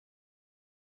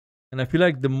 And I feel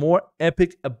like the more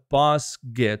epic a boss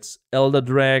gets, Elder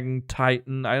Dragon,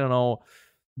 Titan, I don't know,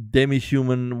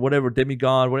 demi-human, whatever,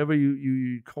 demigod, whatever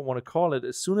you want to call it,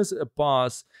 as soon as a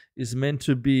boss is meant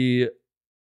to be,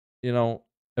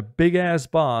 a big-ass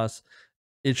boss,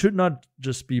 it should not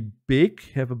just be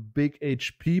big, have a big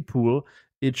HP pool.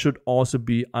 It should also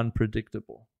be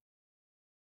unpredictable.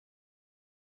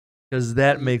 Because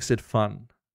that makes it fun.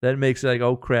 That makes it like,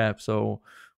 oh crap, so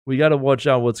we got to watch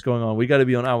out what's going on. We got to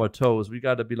be on our toes. We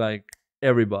got to be like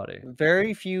everybody.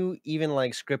 Very few even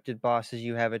like scripted bosses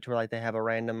you have it to where like they have a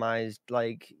randomized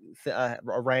like a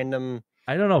random.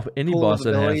 I don't know if any boss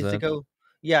that has that. To go.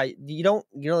 Yeah, you don't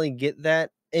really get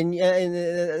that. And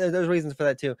there's reasons for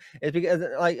that too. It's because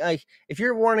like if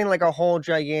you're wanting like a whole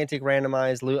gigantic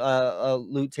randomized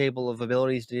loot table of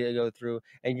abilities to go through,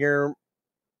 and you're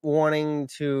wanting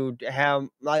to have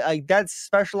like that's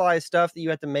specialized stuff that you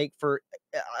have to make for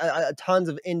tons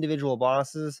of individual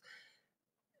bosses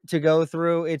to go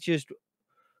through. It's just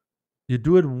you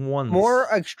do it once. More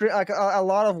extreme, like a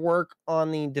lot of work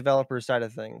on the developer side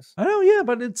of things. I know, yeah,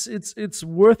 but it's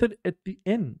worth it at the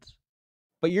end.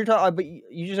 But you're talking, but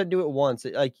you just have to do it once.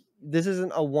 Like this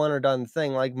isn't a one or done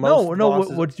thing. Like most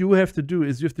bosses... What you have to do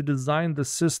is you have to design the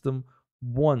system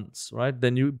once, right?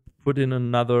 Then you put in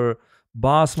another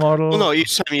boss model. Well, no,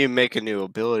 each time you make a new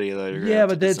ability, though, you're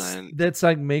but that's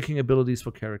like making abilities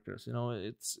for characters.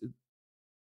 It's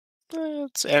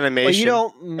animation. Well, you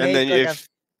don't make. And then like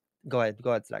Go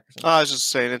ahead, Zach. I was just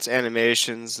saying it's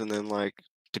animations, and then like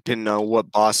depending on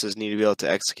what bosses need to be able to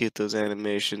execute those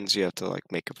animations, you have to like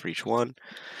make them for each one.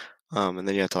 And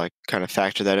then you have to like kind of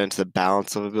factor that into the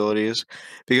balance of abilities,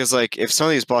 because like if some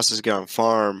of these bosses get on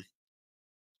farm,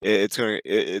 it's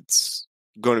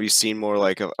going to be seen more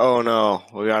like oh no,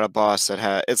 we got a boss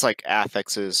that it's like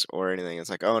affixes or anything. It's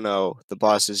like, oh no, the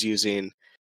boss is using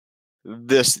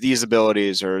these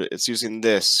abilities, or it's using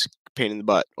this pain in the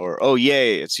butt, or oh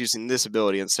yay, it's using this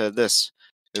ability instead of this.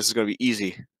 This is going to be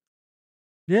easy.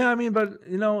 Yeah, I mean, but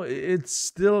it's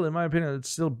still, in my opinion, it's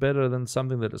still better than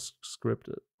something that is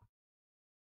scripted.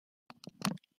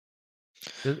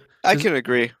 I can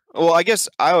agree. Well, I guess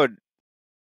I'm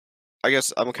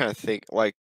kind of think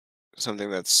like something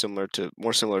that's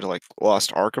more similar to like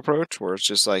Lost Ark approach, where it's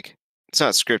just like it's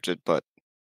not scripted, but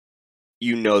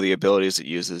the abilities it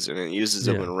uses, and it uses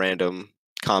them in random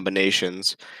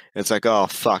combinations. And it's like, oh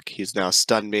fuck, he's now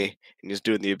stunned me, and he's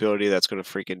doing the ability that's going to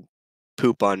freaking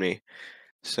poop on me.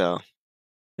 So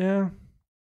yeah,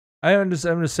 I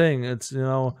understand. I'm just saying, it's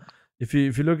if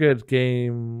you look at a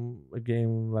game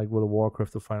like World of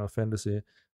Warcraft or Final Fantasy,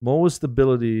 most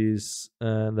abilities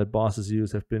that bosses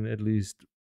use have been at least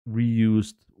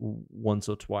reused once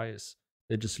or twice.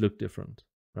 They just look different,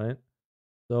 right?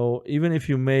 So even if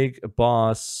you make a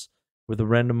boss with a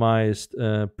randomized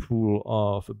pool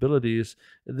of abilities,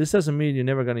 this doesn't mean you're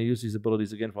never going to use these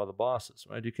abilities again for other bosses,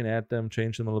 right? You can add them,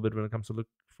 change them a little bit when it comes to look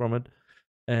from it,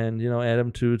 and add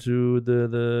them to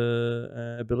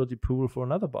the ability pool for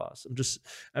another boss.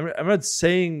 I'm not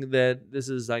saying that this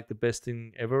is like the best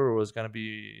thing ever, or is going to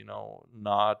be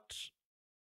not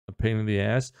a pain in the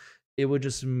ass. It would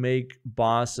just make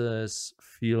bosses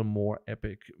feel more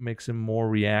epic, makes them more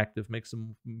reactive, makes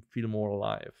them feel more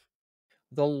alive.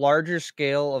 the larger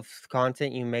scale of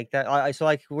content you make that, so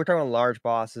like we're talking large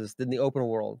bosses in the open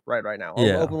world right now.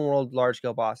 Yeah. Open world large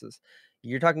scale bosses.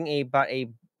 You're talking about a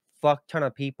fuck ton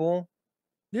of people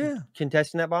Yeah.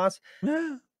 contesting that boss.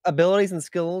 Yeah. Abilities and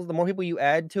skills, the more people you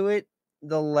add to it,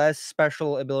 the less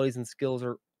special abilities and skills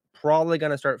are probably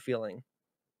going to start feeling.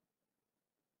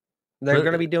 They're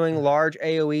going to be doing large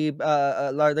AoE.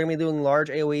 They're going to be doing large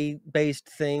AoE based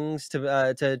things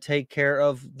to take care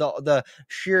of the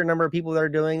sheer number of people that are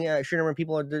doing it. Sheer number of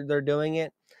people they're doing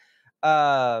it.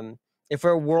 If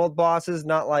we're world bosses,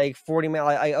 not like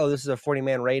 40-man. Oh, this is a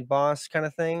 40-man raid boss kind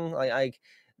of thing. Like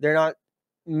they're not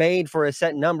made for a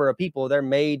set number of people. They're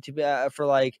made to be for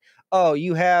like, oh,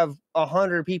 you have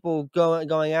 100 people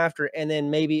going after it, and then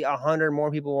maybe 100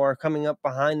 more people are coming up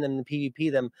behind them to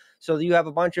PvP them. So you have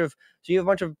a bunch of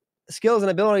skills and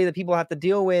ability that people have to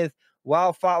deal with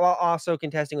while also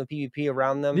contesting with PvP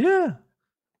around them. Yeah.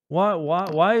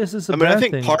 Why is this a I mean, bad I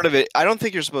think thing? part of it, I don't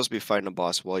think you're supposed to be fighting a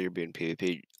boss while you're being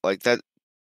PvP. Like that,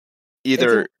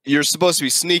 either you're supposed to be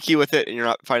sneaky with it and you're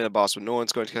not fighting a boss when no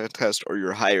one's going to contest, or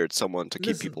you're hired someone to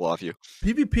keep people off you.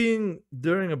 PvPing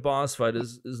during a boss fight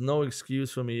is no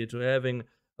excuse for me to having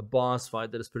a boss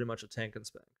fight that is pretty much a tank and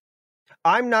spec.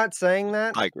 I'm not saying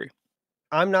that. I agree.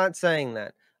 I'm not saying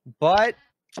that. But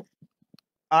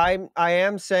I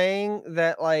am saying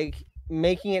that, like,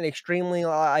 making it extremely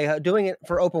doing it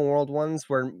for open world ones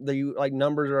where the like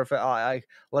numbers are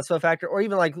less of a factor, or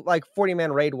even like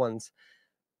 40-man raid ones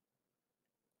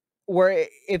where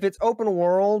if it's open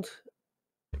world,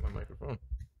 my microphone.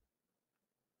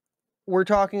 we're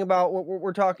talking about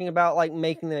like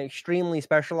making them extremely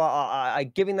special,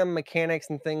 giving them mechanics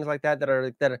and things like that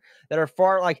are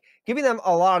far, like giving them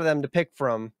a lot of them to pick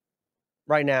from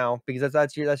right now, because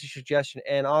that's your suggestion.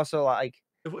 And also, like,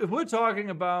 if we're talking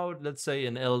about, let's say,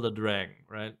 an Elder Dragon,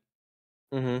 right?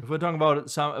 Mm-hmm. If we're talking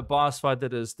about a boss fight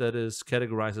that is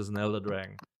categorized as an Elder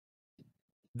Dragon,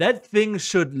 that thing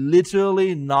should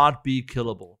literally not be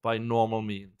killable by normal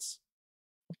means.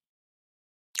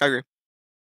 I agree.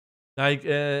 Like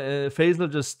Faisal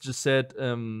just said,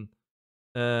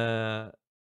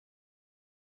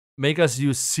 make us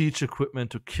use siege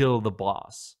equipment to kill the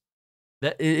boss.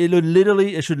 That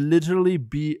it should literally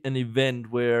be an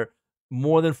event where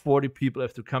more than 40 people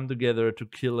have to come together to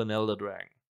kill an Elder Dragon.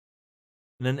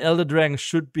 And an Elder Dragon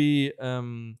should be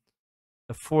a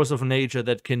force of nature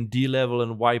that can de-level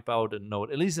and wipe out a node,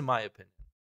 at least in my opinion.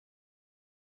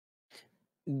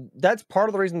 That's part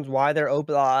of the reasons why they're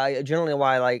open. Generally,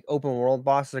 why like open world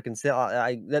bosses are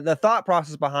considered. The thought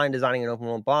process behind designing an open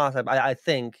world boss, I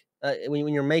think, when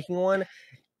you're making one,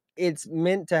 it's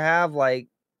meant to have like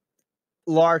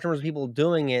large numbers of people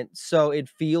doing it, so it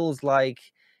feels like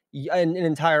an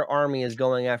entire army is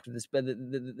going after this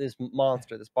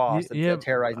monster, this boss that's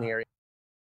terrorizing the area.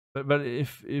 But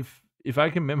if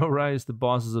I can memorize the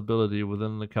boss's ability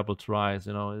within a couple tries,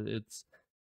 you know, it's.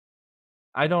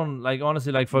 I don't like,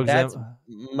 honestly, like, for example,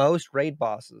 most raid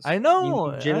bosses. I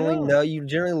know. You generally you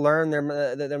generally learn their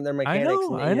mechanics.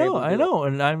 I know,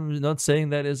 and I'm not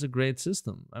saying that is a great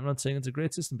system. I'm not saying it's a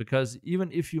great system, because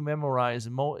even if you memorize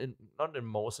in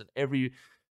every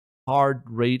hard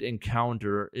raid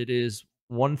encounter, it is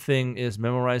one thing is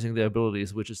memorizing the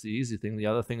abilities, which is the easy thing. The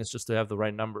other thing is just to have the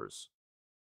right numbers,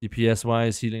 DPS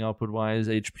wise, healing output wise,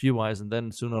 HP wise, and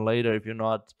then sooner or later,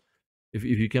 if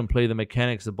you can play the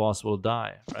mechanics, the boss will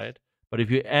die, right? But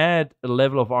if you add a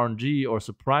level of RNG or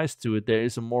surprise to it, there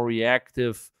is a more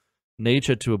reactive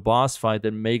nature to a boss fight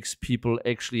that makes people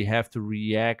actually have to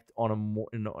react on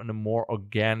a more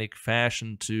organic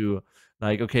fashion to,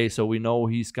 like, okay, so we know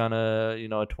he's gonna, you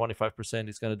know, at 25%,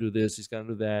 he's gonna do this, he's gonna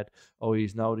do that. Oh,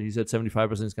 he's at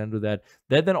 75%, he's gonna do that.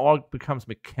 That then all becomes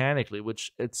mechanically,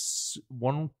 which at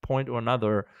one point or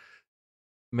another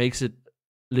makes it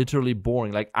literally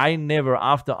boring. Like, I never,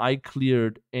 after I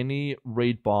cleared any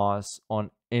raid boss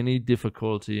on any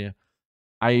difficulty,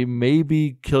 I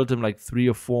maybe killed him like 3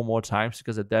 or 4 more times,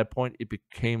 because at that point it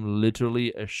became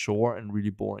literally a chore and really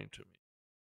boring to me.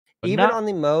 But even on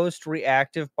the most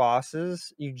reactive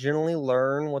bosses, you generally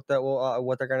learn what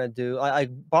they're gonna do.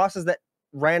 Like bosses that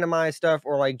randomize stuff,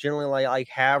 or like generally like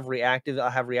have reactive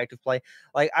play.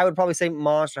 Like, I would probably say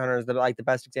Monster Hunter is the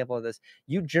best example of this.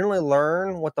 You generally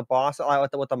learn what the boss,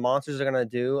 what the monsters are gonna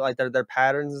do, like their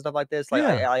patterns and stuff like this. Like,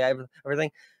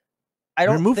 everything. I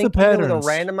don't think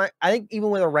even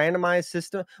with a randomized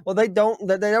system, well, they don't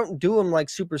do them like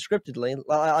super scriptedly.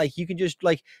 Like, you can just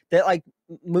like that, like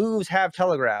moves have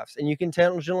telegraphs, and you can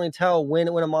generally tell when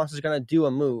a monster is going to do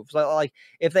a move. So, like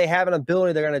if they have an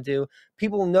ability they're going to do,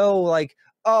 people know, like,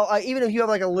 even if you have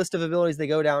like a list of abilities they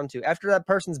go down to, after that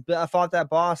person's fought that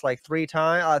boss like 3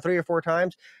 or 4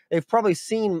 times, they've probably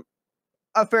seen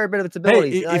a fair bit of its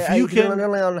abilities. Hey, if you can,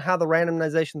 depending on how the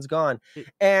randomization's gone,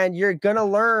 and you're gonna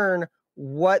learn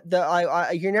what the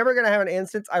you're never gonna have an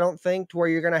instance, I don't think, to where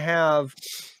you're gonna have,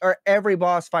 or every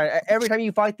boss fight, every time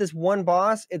you fight this one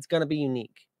boss, it's gonna be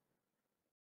unique.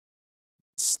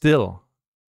 Still,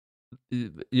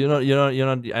 you're not. I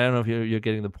don't know if you're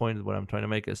getting the point of what I'm trying to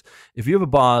make is, if you have a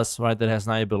boss, right, that has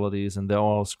 9 abilities and they're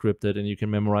all scripted and you can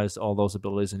memorize all those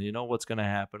abilities and you know what's gonna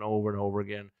happen over and over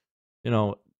again, you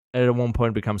know, at one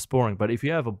point it becomes boring. But if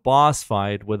you have a boss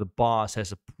fight where the boss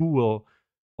has a pool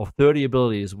of 30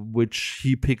 abilities, which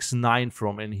he picks 9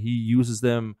 from, and he uses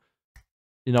them,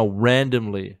 you know,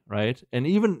 randomly, right? And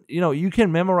even, you know, you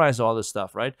can memorize all this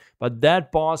stuff, right? But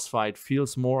that boss fight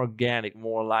feels more organic,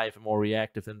 more alive, and more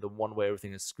reactive than the one where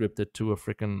everything is scripted to a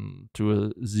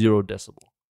 0 decibel.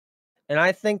 And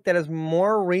I think that is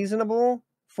more reasonable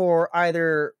for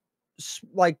either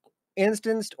like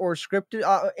instanced or scripted,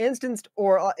 instanced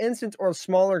or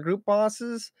smaller group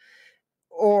bosses,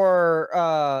 or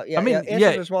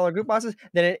instanced or smaller group bosses,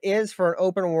 than it is for an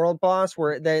open world boss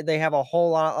where they have a whole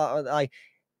lot like.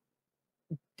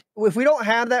 If we don't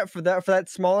have that for that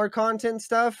smaller content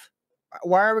stuff,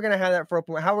 why are we going to have that for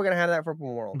open? How are we going to have that for open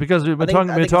world? Because we're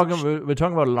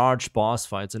talking about large boss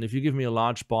fights, and if you give me a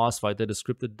large boss fight that is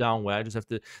scripted down, where I just have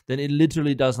to, then it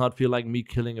literally does not feel like me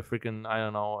killing a freaking, I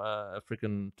don't know, a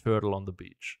freaking turtle on the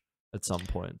beach at some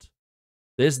point.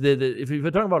 If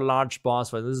we're talking about large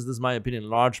boss fights, this is my opinion.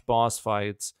 Large boss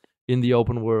fights in the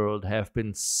open world have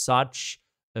been such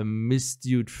a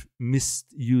misused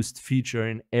feature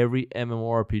in every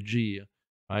MMORPG,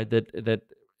 right? That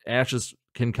Ashes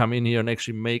can come in here and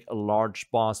actually make a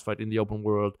large boss fight in the open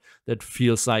world that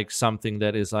feels like something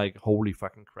that is like, holy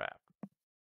fucking crap,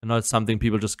 and not something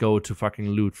people just go to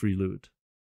fucking free loot.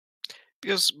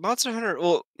 Because Monster Hunter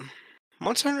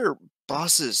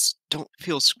bosses don't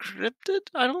feel scripted,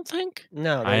 I don't think.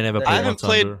 No, I haven't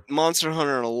played Monster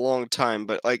Hunter in a long time,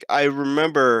 but like I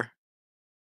remember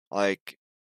like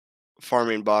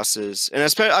farming bosses, and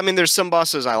especially, I mean, there's some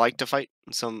bosses I like to fight,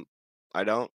 and some I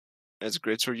don't. As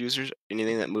greatsword users,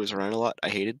 anything that moves around a lot, I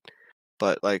hated.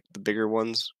 But like the bigger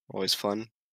ones, always fun.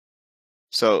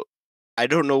 So I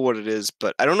don't know what it is,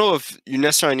 but I don't know if you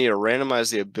necessarily need to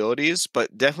randomize the abilities,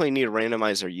 but definitely need to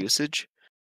randomize their usage.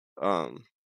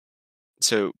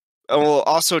 So well,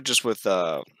 also just with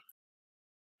whatchamacallit,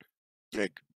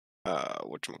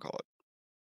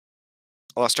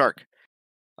 Lost Ark.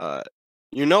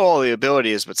 You know all the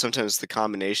abilities, but sometimes the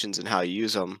combinations and how you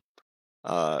use them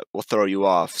will throw you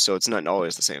off, so it's not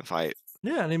always the same fight.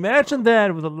 Yeah, and imagine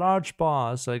that with a large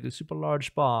boss, like a super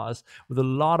large boss, with a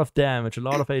lot of damage, a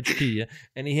lot of HP,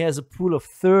 and he has a pool of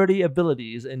 30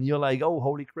 abilities, and you're like, oh,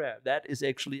 holy crap, that is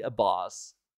actually a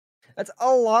boss. That's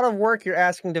a lot of work you're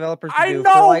asking developers to do.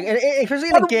 know! For like, and especially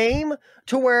in a game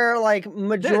to where like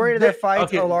majority of their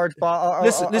fights are large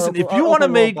boss. Listen. If you want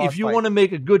to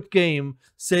make a good game,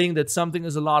 saying that something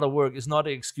is a lot of work is not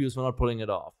an excuse for not pulling it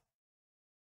off.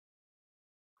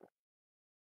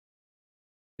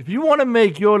 If you want to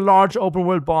make your large open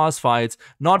world boss fights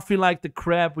not feel like the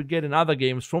crap we get in other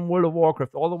games, from World of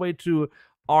Warcraft all the way to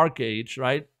ArcAge,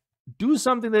 right? Do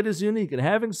something that is unique, and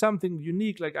having something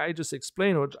unique, like I just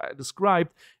explained or I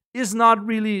described, is not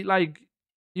really like,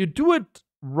 you do it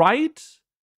right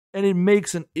and it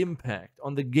makes an impact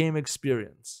on the game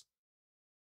experience.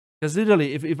 Because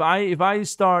literally, if I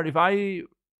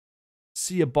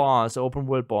see a boss, an open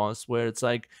world boss, where it's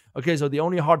like, okay, so the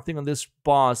only hard thing on this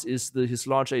boss is his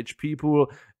large HP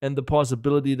pool and the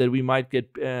possibility that we might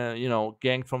get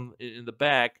ganked from in the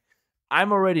back,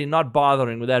 I'm already not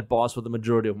bothering with that boss for the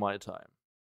majority of my time.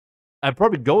 I'd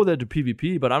probably go there to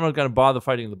PvP, but I'm not going to bother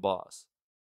fighting the boss.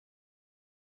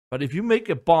 But if you make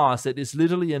a boss that is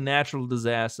literally a natural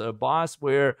disaster, a boss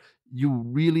where you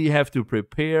really have to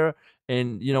prepare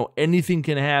and, you know, anything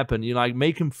can happen, you like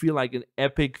make him feel like an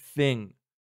epic thing.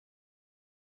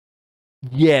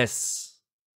 Yes.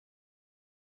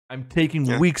 I'm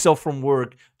taking weeks off from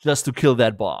work just to kill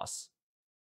that boss.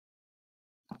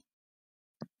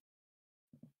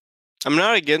 I'm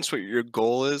not against what your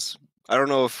goal is. I don't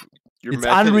know if your it's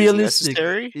method unrealistic. is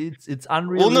necessary. It's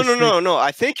unrealistic. Well, no.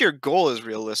 I think your goal is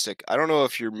realistic. I don't know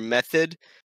if your method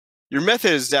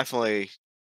is definitely.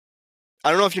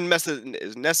 I don't know if your method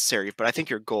is necessary, but I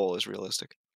think your goal is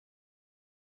realistic.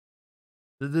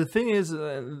 The thing is,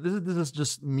 this is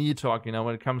just me talking now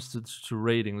when it comes to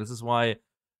rating. This is why,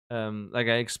 like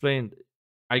I explained,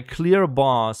 I clear a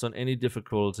boss on any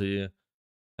difficulty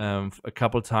a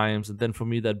couple times, and then for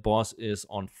me that boss is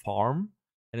on farm,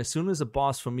 And as soon as a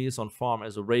boss for me is on farm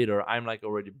as a raider, I'm like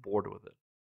already bored with it,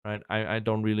 right? I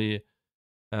don't really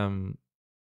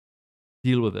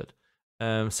deal with it.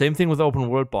 Same thing with open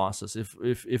world bosses.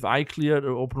 If I cleared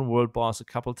an open world boss a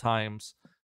couple times,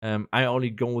 I only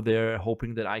go there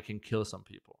hoping that I can kill some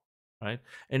people, right?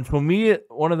 And for me,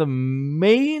 one of the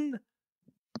main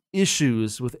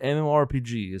issues with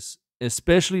MMORPGs,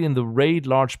 especially in the raid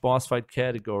large boss fight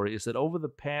category, is that over the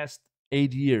past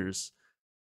 8 years,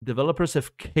 developers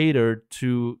have catered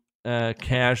to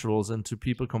casuals and to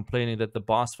people complaining that the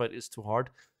boss fight is too hard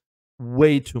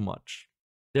way too much.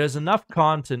 There's enough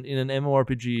content in an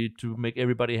MMORPG to make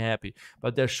everybody happy,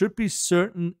 but there should be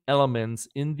certain elements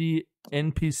in the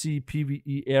NPC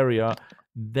PvE area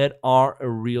that are a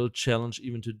real challenge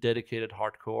even to dedicated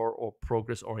hardcore or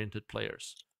progress-oriented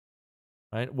players.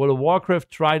 Right? World of Warcraft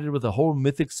tried it with a whole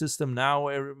mythic system now,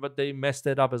 but they messed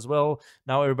that up as well.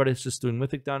 Now everybody's just doing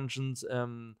mythic dungeons.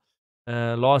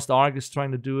 Lost Ark is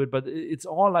trying to do it, but it's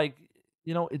all like,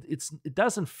 it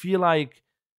doesn't feel like,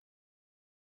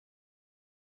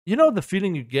 the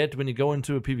feeling you get when you go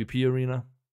into a PvP arena?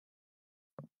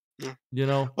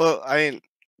 Yeah. Well, I mean,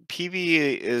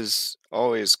 PvE is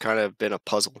always kind of been a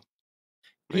puzzle.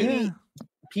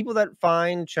 People that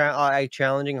find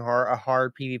challenging a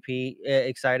hard PvP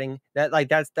exciting,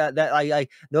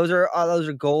 those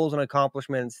are goals and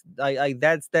accomplishments.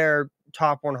 That's their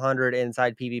top 100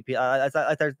 inside PvP.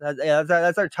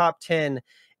 That's their top 10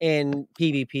 in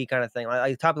PvP kind of thing,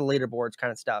 like top of the leaderboards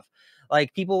kind of stuff.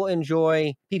 Like people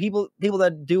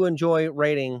that do enjoy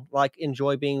raiding, like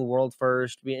enjoy being world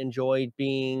first, enjoy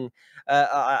being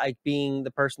being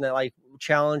the person that like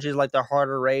challenges like the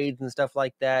harder raids and stuff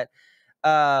like that.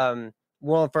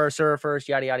 World first, server first,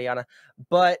 yada yada yada.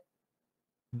 But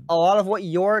a lot of what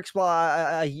your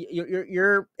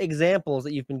examples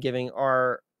that you've been giving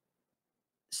are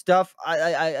stuff.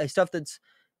 Stuff that's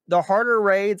the harder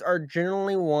raids are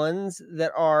generally ones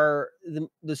that are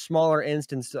the smaller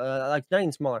instance, like not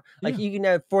even smaller. Like you can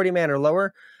have 40 man or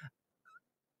lower.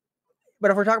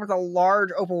 But if we're talking about the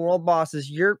large open world bosses,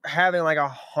 you're having like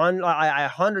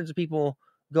hundreds of people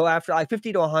go after, like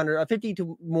 50 to 100, 50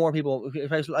 to more people.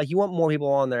 Like you want more people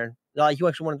on there. Like you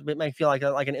actually want it to make feel like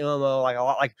an MMO,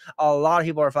 like a lot of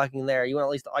people are fucking there. You want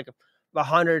at least like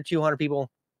 100, 200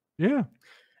 people. Yeah.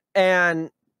 And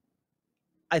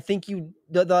I think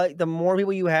the more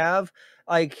people you have,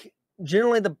 like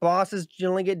generally the bosses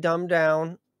generally get dumbed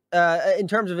down in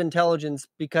terms of intelligence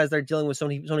because they're dealing with so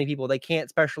many people. They can't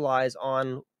specialize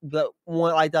on the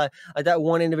one like that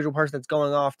one individual person that's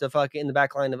going off to fuck in the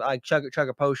back line of like chug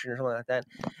a potion or something like that.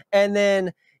 And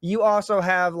then you also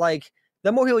have like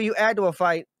the more people you add to a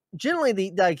fight, generally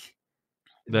the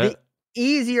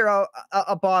easier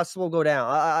a boss will go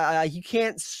down. You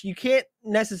can't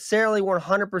necessarily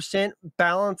 100%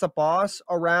 balance a boss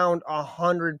around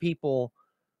 100 people.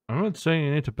 I'm not saying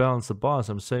you need to balance the boss.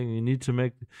 I'm saying you need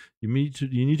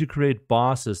to create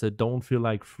bosses that don't feel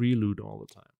like free loot all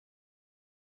the time.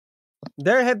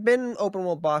 There have been open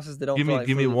world bosses that don't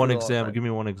give me one example. Give me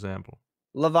one example.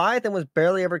 Leviathan was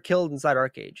barely ever killed inside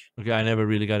Arcade. Okay, I never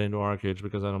really got into Arcade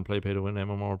because I don't play pay to win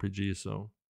MMORPG, so.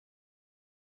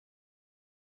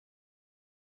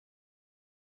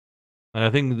 And I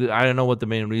think I don't know what the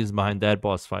main reason behind that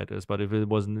boss fight is, but if it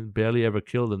wasn't barely ever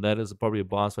killed, then that is probably a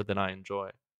boss fight that I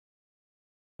enjoy.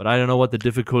 But I don't know what the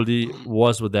difficulty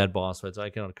was with that boss fight, so I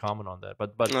cannot comment on that.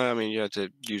 But I mean, you have to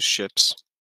use ships.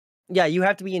 Yeah, you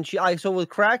have to be in so with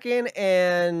Kraken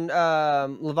and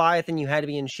Leviathan, you had to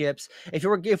be in ships.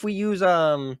 If we use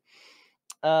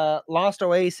Lost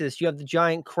Oasis, you have the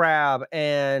giant crab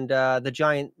and the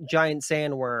giant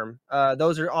sandworm.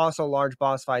 Those are also large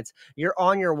boss fights. You're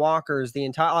on your walkers the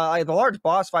entire the large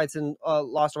boss fights in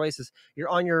Lost Oasis. You're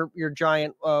on your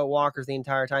giant walkers the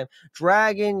entire time.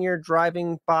 Dragon, you're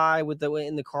driving by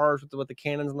in the cars with the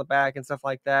cannons on the back and stuff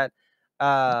like that.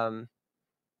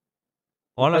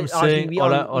 All I'm saying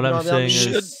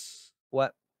is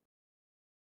what?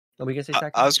 Are we gonna say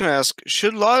I was gonna ask: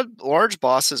 should large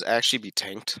bosses actually be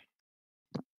tanked?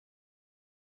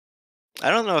 I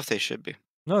don't know if they should be.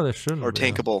 No, they shouldn't. Or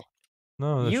tankable.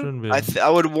 No, they shouldn't be. I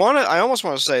would want to. I almost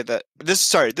want to say that this.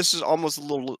 Sorry, this is almost a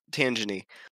little tangenty,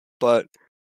 but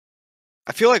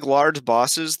I feel like large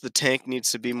bosses, the tank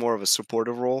needs to be more of a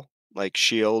supportive role, like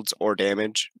shields or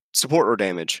damage, support or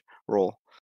damage role.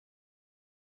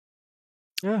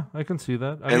 Yeah, I can see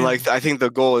that. I mean, I think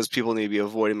the goal is people need to be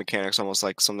avoiding mechanics, almost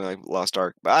like something like Lost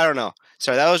Ark. But I don't know.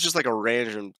 Sorry, that was just like a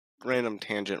random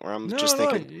tangent where I'm just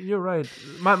thinking. You're right.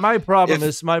 My problem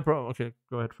is Okay,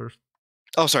 go ahead first.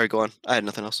 Oh, sorry. Go on. I had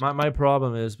nothing else. My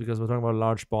problem is because we're talking about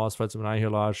large boss fights. When I hear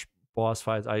large boss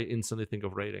fights, I instantly think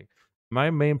of raiding. my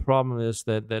main problem is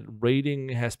that raiding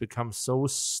has become so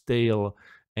stale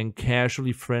and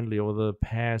casually friendly over the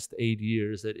past 8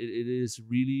 years that it is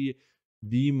really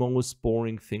the most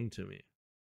boring thing to me.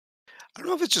 I don't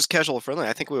know if it's just casual friendly.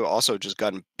 I think we've also just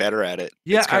gotten better at it.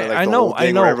 Yeah, It's kind of like I the know, old I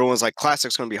thing where know. everyone's like,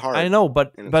 classic's going to be hard. I know,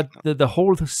 but And it's not. the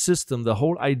whole system, the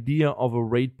whole idea of a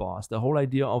raid boss, the whole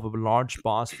idea of a large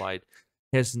boss fight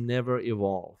has never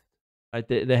evolved. Right?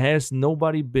 There has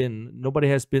nobody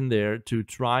has been there to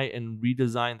try and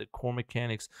redesign the core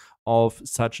mechanics of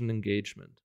such an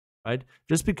engagement. Right?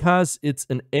 Just because it's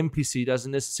an NPC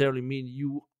doesn't necessarily mean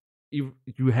you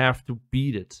have to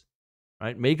beat it.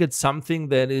 Right? Make it something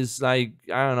that is like,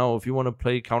 I don't know, if you want to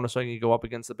play Counter-Strike and you go up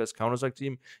against the best Counter-Strike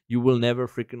team, you will never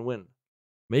freaking win.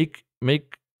 Make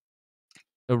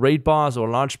a raid boss or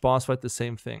a large boss fight the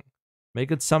same thing. Make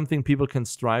it something people can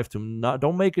strive to.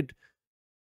 Don't make it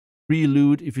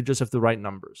pre-loot if you just have the right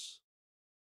numbers.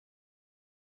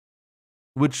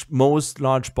 Which most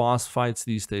large boss fights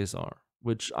these days are.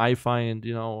 Which I find,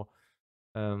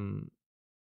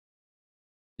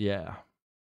 yeah.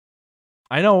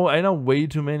 I know way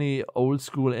too many old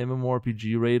school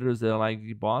MMORPG raiders. They're like,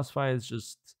 the boss fight is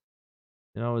just,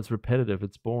 it's repetitive,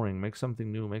 it's boring. Make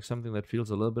something new, make something that feels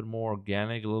a little bit more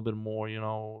organic, a little bit more,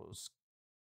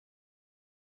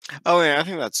 Oh yeah, I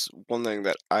think that's one thing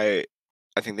that I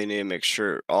think they need to make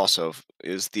sure also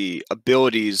is the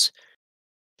abilities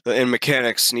and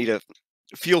mechanics need to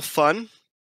feel fun,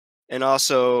 and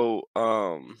also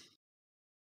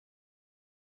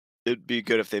it'd be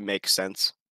good if they make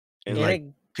sense and like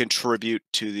contribute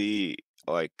to the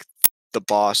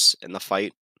boss and the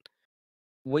fight.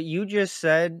 What you just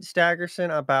said,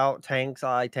 Staggerson, about tanks,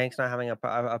 tanks not having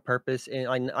a purpose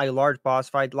in large boss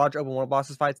fight, large open world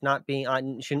bosses fights not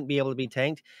being shouldn't be able to be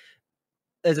tanked,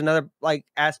 is another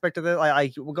aspect of it.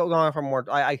 We'll go on for more.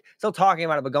 I still talking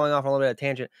about it, but going off on a little bit of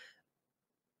tangent.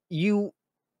 You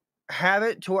have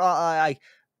it to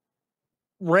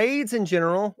raids in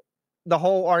general. The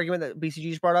whole argument that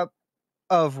BCG's brought up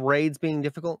of raids being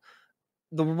difficult.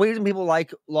 The reason people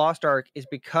like Lost Ark is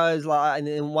because,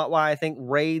 and why I think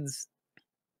raids,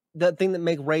 the thing that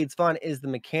make raids fun is the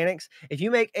mechanics. If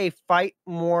you make a fight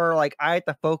more like I have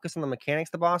to focus on the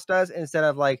mechanics the boss does instead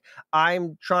of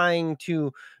I'm trying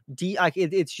to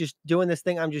it's just doing this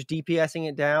thing, I'm just DPSing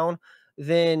it down,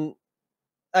 then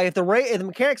if the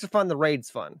mechanics are fun, the raid's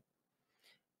fun.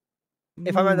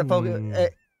 If I'm at the focus,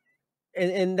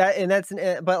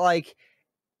 but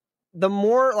the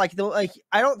more I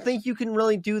don't think you can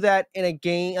really do that in a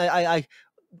game.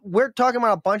 We're talking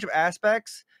about a bunch of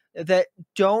aspects that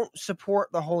don't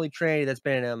support the holy trinity that's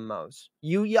been in MMOs.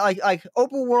 Like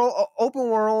open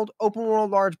world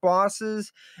large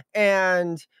bosses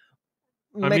and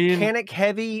mechanic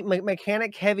heavy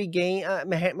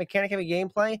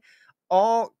gameplay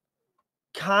all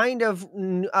kind of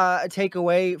take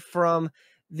away from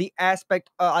the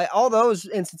aspect, all those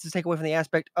instances take away from the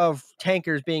aspect of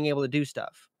tankers being able to do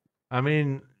stuff. I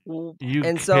mean,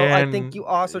 so I think you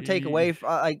also take away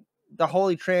the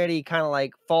holy trinity kind of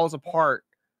falls apart.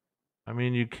 I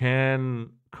mean, you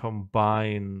can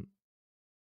combine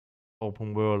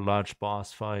open world large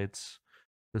boss fights,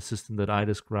 the system that I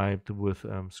described, with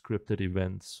scripted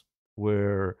events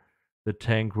where the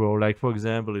tank role, like for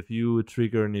example, if you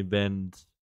trigger an event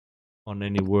on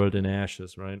any world in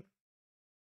ashes, right?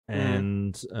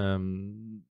 And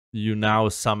you now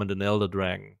summoned an elder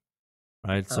dragon,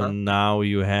 right? So now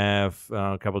you have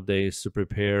a couple of days to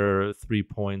prepare 3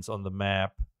 points on the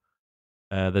map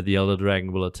that the elder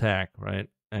dragon will attack, right?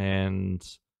 And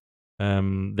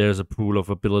there's a pool of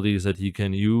abilities that he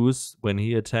can use when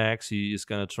he attacks. He is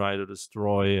gonna try to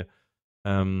destroy,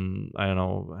 I don't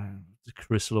know, the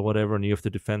crystal or whatever, and you have to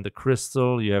defend the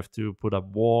crystal. You have to put up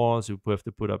walls. You have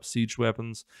to put up siege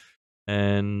weapons,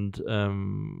 and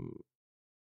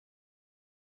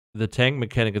the tank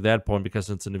mechanic at that point, because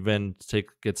it's an event,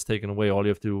 gets taken away. All you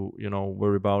have to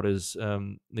worry about is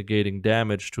negating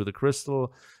damage to the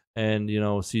crystal and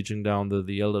sieging down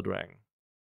the elder dragon.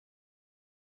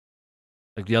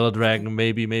 Like the elder dragon,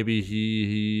 maybe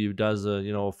he does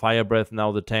a fire breath.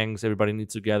 Now the tanks, everybody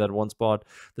needs to gather at one spot.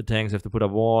 The tanks have to put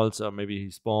up walls, or maybe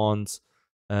he spawns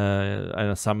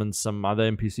and summons some other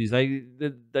NPCs. Like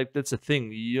that's a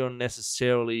thing. You don't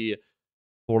necessarily,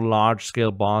 for large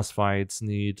scale boss fights,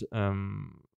 need a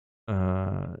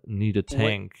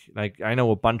tank. Like I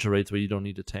know a bunch of raids where you don't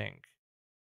need a tank.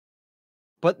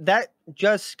 But that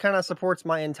just kind of supports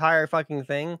my entire fucking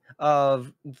thing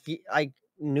of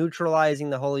neutralizing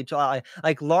the holy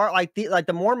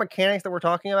the more mechanics that we're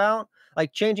talking about,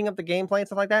 like changing up the gameplay and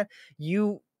stuff like that,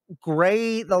 you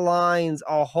gray the lines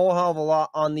a whole hell of a lot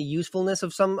on the usefulness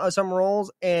of some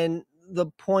roles and the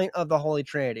point of the Holy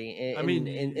Trinity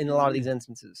in a lot of these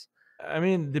instances. I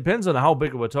mean, depends on how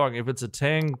big we're talking. If it's a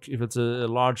tank, if it's a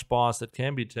large boss that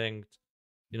can be tanked,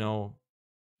 you know.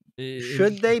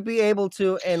 Should they be able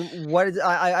to? And what is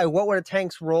what would a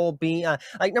tank's role be?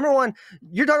 Like, number one,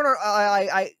 you're talking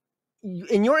about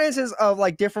in your instance of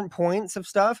like different points of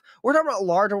stuff. We're talking about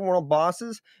larger world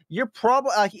bosses. You're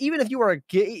probably like, even if you were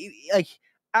like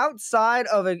outside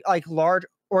of like large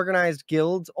organized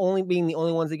guilds, only being the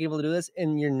only ones that get able to do this,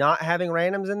 and you're not having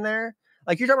randoms in there.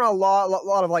 Like, you're talking about a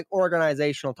lot of like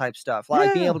organizational type stuff,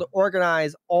 like being able to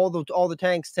organize all the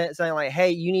tanks, saying like,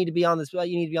 hey, you need to be on this. You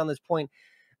need to be on this point.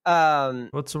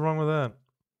 What's wrong with that?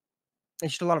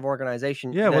 It's just a lot of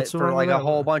organization. Yeah, what's for like a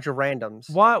whole bunch of randoms.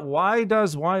 Why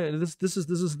this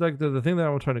is like the thing that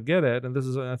I'm trying to get at, and this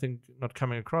is, I think, not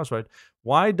coming across right.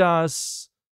 Why does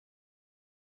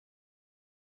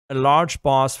a large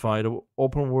boss fight, an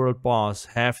open world boss,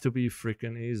 have to be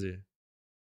freaking easy?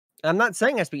 I'm not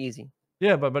saying it has to be easy.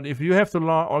 Yeah, but if you have to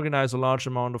organize a large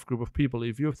amount of group of people,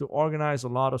 if you have to organize a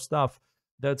lot of stuff,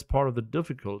 that's part of the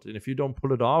difficulty. And if you don't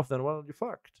pull it off, then, well, you're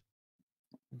fucked.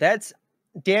 That's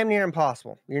damn near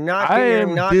impossible. You're not.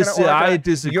 I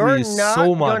disagree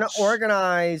so much.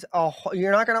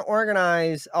 You're not gonna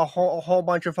organize a whole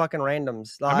bunch of fucking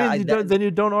randoms. I mean, then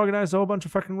you don't organize a whole bunch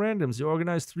of fucking randoms. You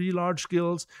organize 3 large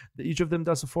guilds. Each of them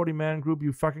does a 40-man group.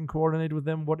 You fucking coordinate with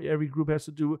them what every group has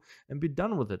to do, and be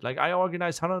done with it. Like, I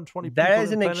organize 120 people. That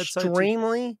is an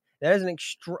extremely. That is an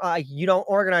you don't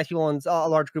organize people in a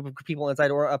large group of people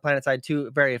inside or a planet side 2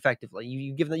 very effectively.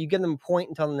 You give them a point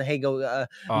and tell them, hey, go.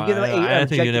 You give them I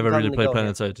think you never really played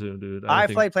planet side 2, dude. I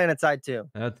played planet side 2.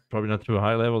 That's probably not to a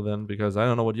high level then, because I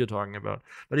don't know what you're talking about.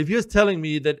 But if you're telling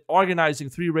me that organizing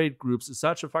 3 raid groups is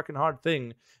such a fucking hard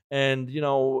thing, and you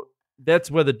know that's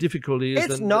where the difficulty is,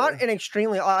 it's not an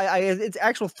extremely. It's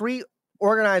actual 3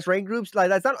 organized raid groups. Like,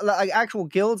 that's not like actual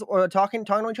guilds or talking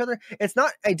to each other. It's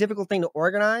not a difficult thing to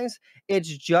organize. It's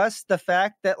just the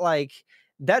fact that like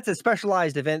that's a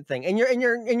specialized event thing, and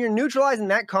you're neutralizing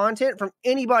that content from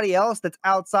anybody else that's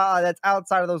outside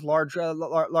of those large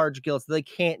guilds. They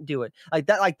can't do it like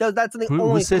that. Like that's the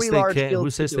only 3 large guilds. Who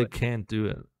says they can't do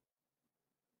it?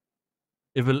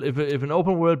 If an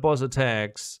open world boss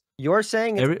attacks, you're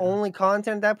saying it's only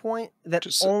content at that point.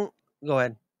 Go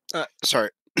ahead.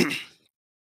 Sorry.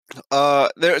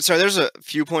 There's a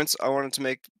few points I wanted to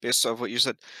make based off what you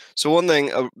said. So one thing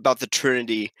about the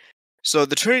Trinity. So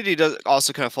the Trinity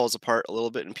also kind of falls apart a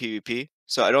little bit in PvP.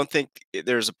 So I don't think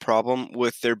there's a problem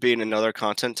with there being another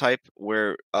content type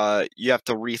where you have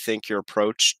to rethink your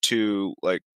approach to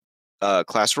like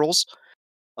class roles.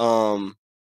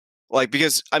 Like,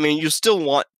 because I mean, you still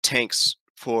want tanks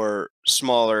for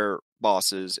smaller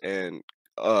bosses and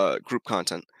group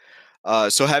content.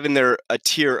 So having a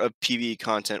tier of PvE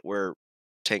content where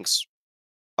tanks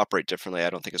operate differently, I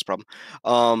don't think is a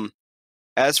problem.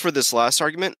 As for this last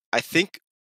argument, I think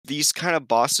these kind of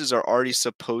bosses are already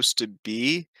supposed to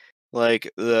be like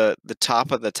the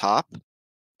top of the top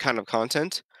kind of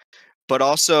content, but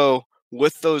also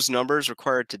with those numbers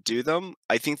required to do them,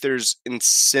 I think there's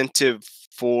incentive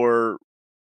for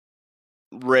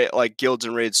like guilds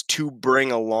and raids to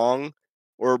bring along,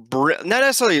 or not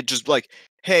necessarily just like,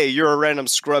 hey, you're a random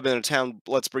scrub in a town,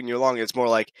 let's bring you along. It's more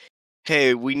like,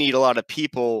 hey, we need a lot of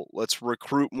people, let's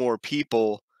recruit more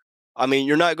people. I mean,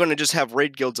 you're not going to just have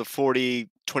raid guilds of 40,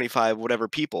 25, whatever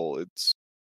people.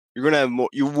 You're going to have more,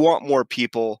 you want more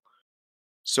people.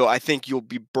 So I think you'll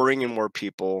be bringing more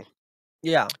people.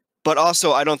 Yeah. But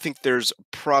also, I don't think there's a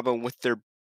problem with there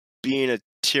being a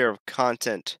tier of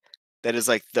content that is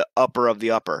like the upper of the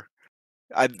upper.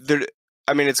 I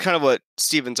mean, it's kind of what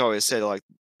Steven's always said, like,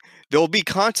 there will be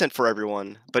content for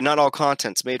everyone, but not all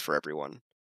content's made for everyone.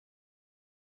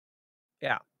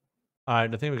 Yeah. All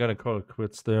right, I think we got to call it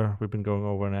quits there. We've been going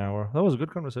over an hour. That was a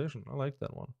good conversation. I like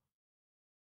that one.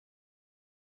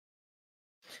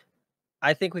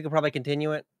 I think we could probably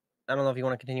continue it. I don't know if you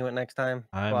want to continue it next time.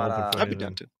 I'd be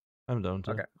down to. I'm down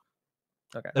to.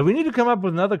 Okay. And we need to come up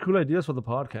with another cool ideas for the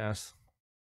podcast.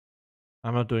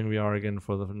 I'm not doing VR again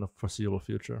for the foreseeable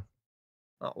future.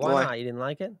 Why not? You didn't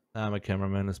like it? My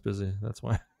cameraman is busy. That's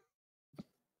why.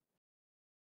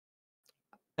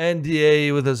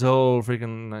 NDA with his whole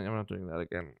freaking. I'm not doing that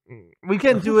again. We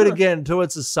can do it again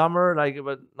towards the summer, like,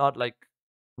 but not like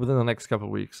within the next couple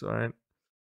of weeks. All right.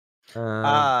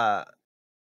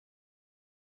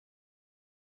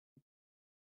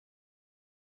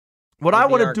 What I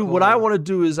want to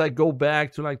do is like go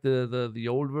back to like the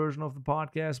old version of the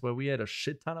podcast where we had a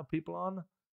shit ton of people on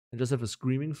and just have a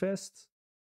screaming fest.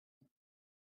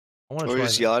 want Or to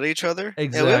just try yell at each other?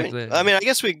 Exactly. Yeah, I mean, I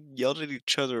guess we yelled at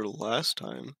each other last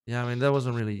time. Yeah, I mean that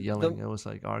wasn't really yelling. It was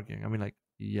like arguing. I mean like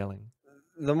yelling.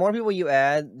 The more people you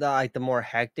add, the more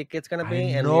hectic it's gonna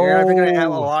be, and know. you're gonna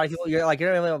have a lot of people. You're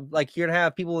gonna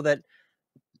have people that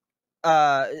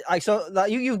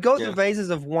you go through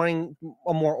phases of wanting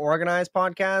a more organized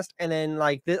podcast, and then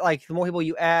the more people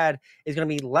you add is going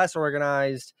to be less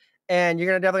organized, and you're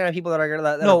gonna definitely have people that are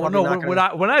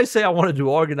gonna when I say I want to do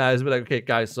organized, be like, okay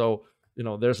guys, so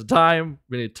there's a time,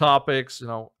 we need topics,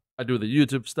 I do the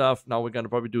YouTube stuff, now we're gonna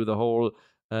probably do the whole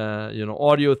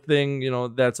audio thing,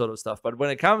 that sort of stuff. But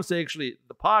when it comes to actually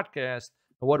the podcast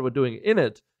and what we're doing in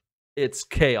it, it's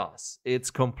chaos. It's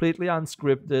completely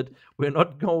unscripted. We're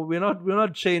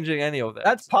not changing any of that.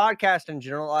 That's podcast in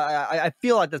general. I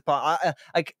feel like this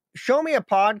like show me a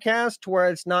podcast where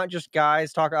it's not just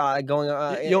guys talking going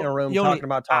in a room talking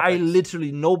about topics. I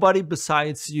literally nobody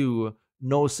besides you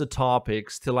knows the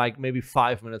topics till like maybe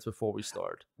 5 minutes before we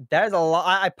start. That is a lot.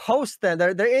 I post them.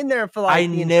 They're in there for like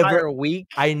entire week.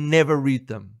 I never read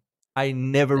them.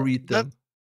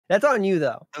 That's on you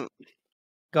though.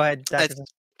 Go ahead, Zach.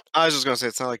 I was just gonna say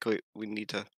it's not like we need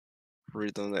to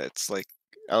read them. It's like,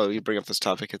 oh, you bring up this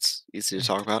topic, it's easy to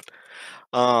talk about.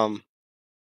 I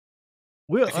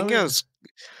think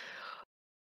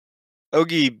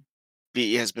Ogie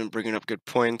B has been bringing up good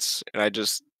points, and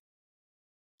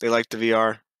they like the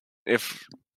VR. If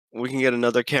we can get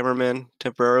another cameraman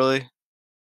temporarily,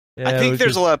 I think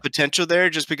there's a lot of potential there,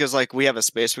 just because like we have a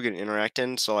space we can interact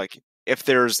in. So like, if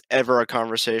there's ever a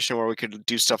conversation where we could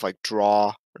do stuff like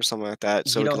draw or something like that,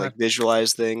 so we can like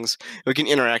visualize things, we can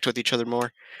interact with each other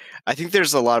more. I think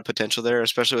there's a lot of potential there,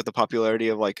 especially with the popularity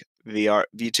of like VR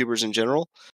VTubers in general.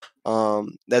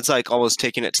 That's like almost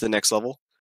taking it to the next level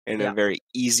in a very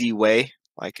easy way.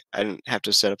 Like I didn't have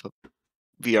to set up a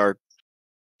VR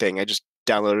thing. I just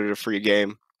downloaded a free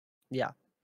game. Yeah.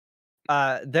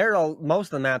 Most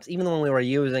of the maps, even the one we were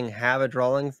using, have a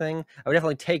drawing thing. I would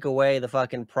definitely take away the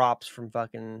fucking props from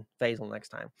fucking Faisal next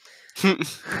time.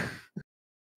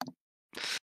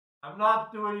 I'm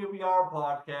not doing a VR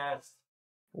podcast.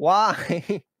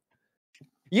 Why?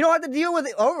 You don't have to deal with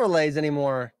the overlays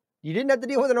anymore. You didn't have to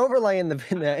deal with an overlay in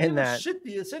that. Shit,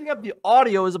 setting up the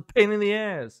audio is a pain in the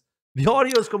ass. The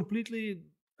audio is completely.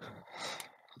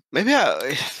 Maybe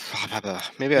I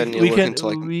need to look into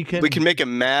like we can make a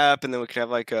map, and then we could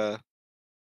have like a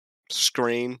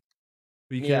screen.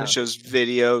 That shows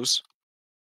videos.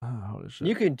 Oh,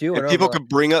 you could do it. People could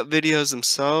bring up videos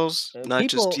themselves, not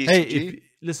just TCG. Hey,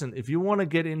 listen, if you want to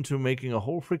get into making a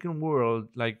whole freaking world,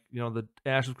 like the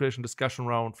Ashes Creation discussion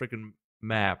round freaking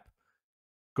map,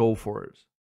 go for it.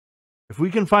 If we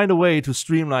can find a way to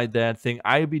streamline that thing,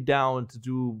 I'd be down to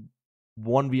do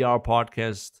one VR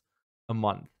podcast a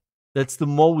month. That's the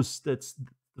most. That's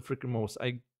the freaking most.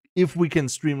 If we can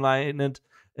streamline it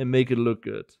and make it look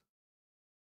good.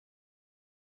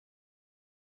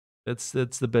 That's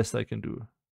the best I can do.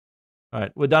 All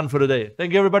right, we're done for today.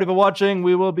 Thank you everybody for watching.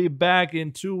 We will be back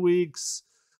in 2 weeks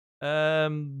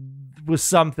with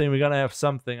something. We're gonna have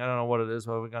something. I don't know what it is,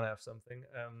 but we're gonna have something.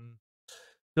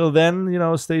 Till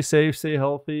then, stay safe, stay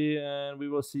healthy, and we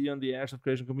will see you on the Ash of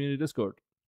Creation Community Discord.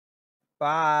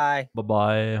 Bye.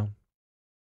 Bye-bye.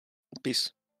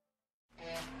 Peace.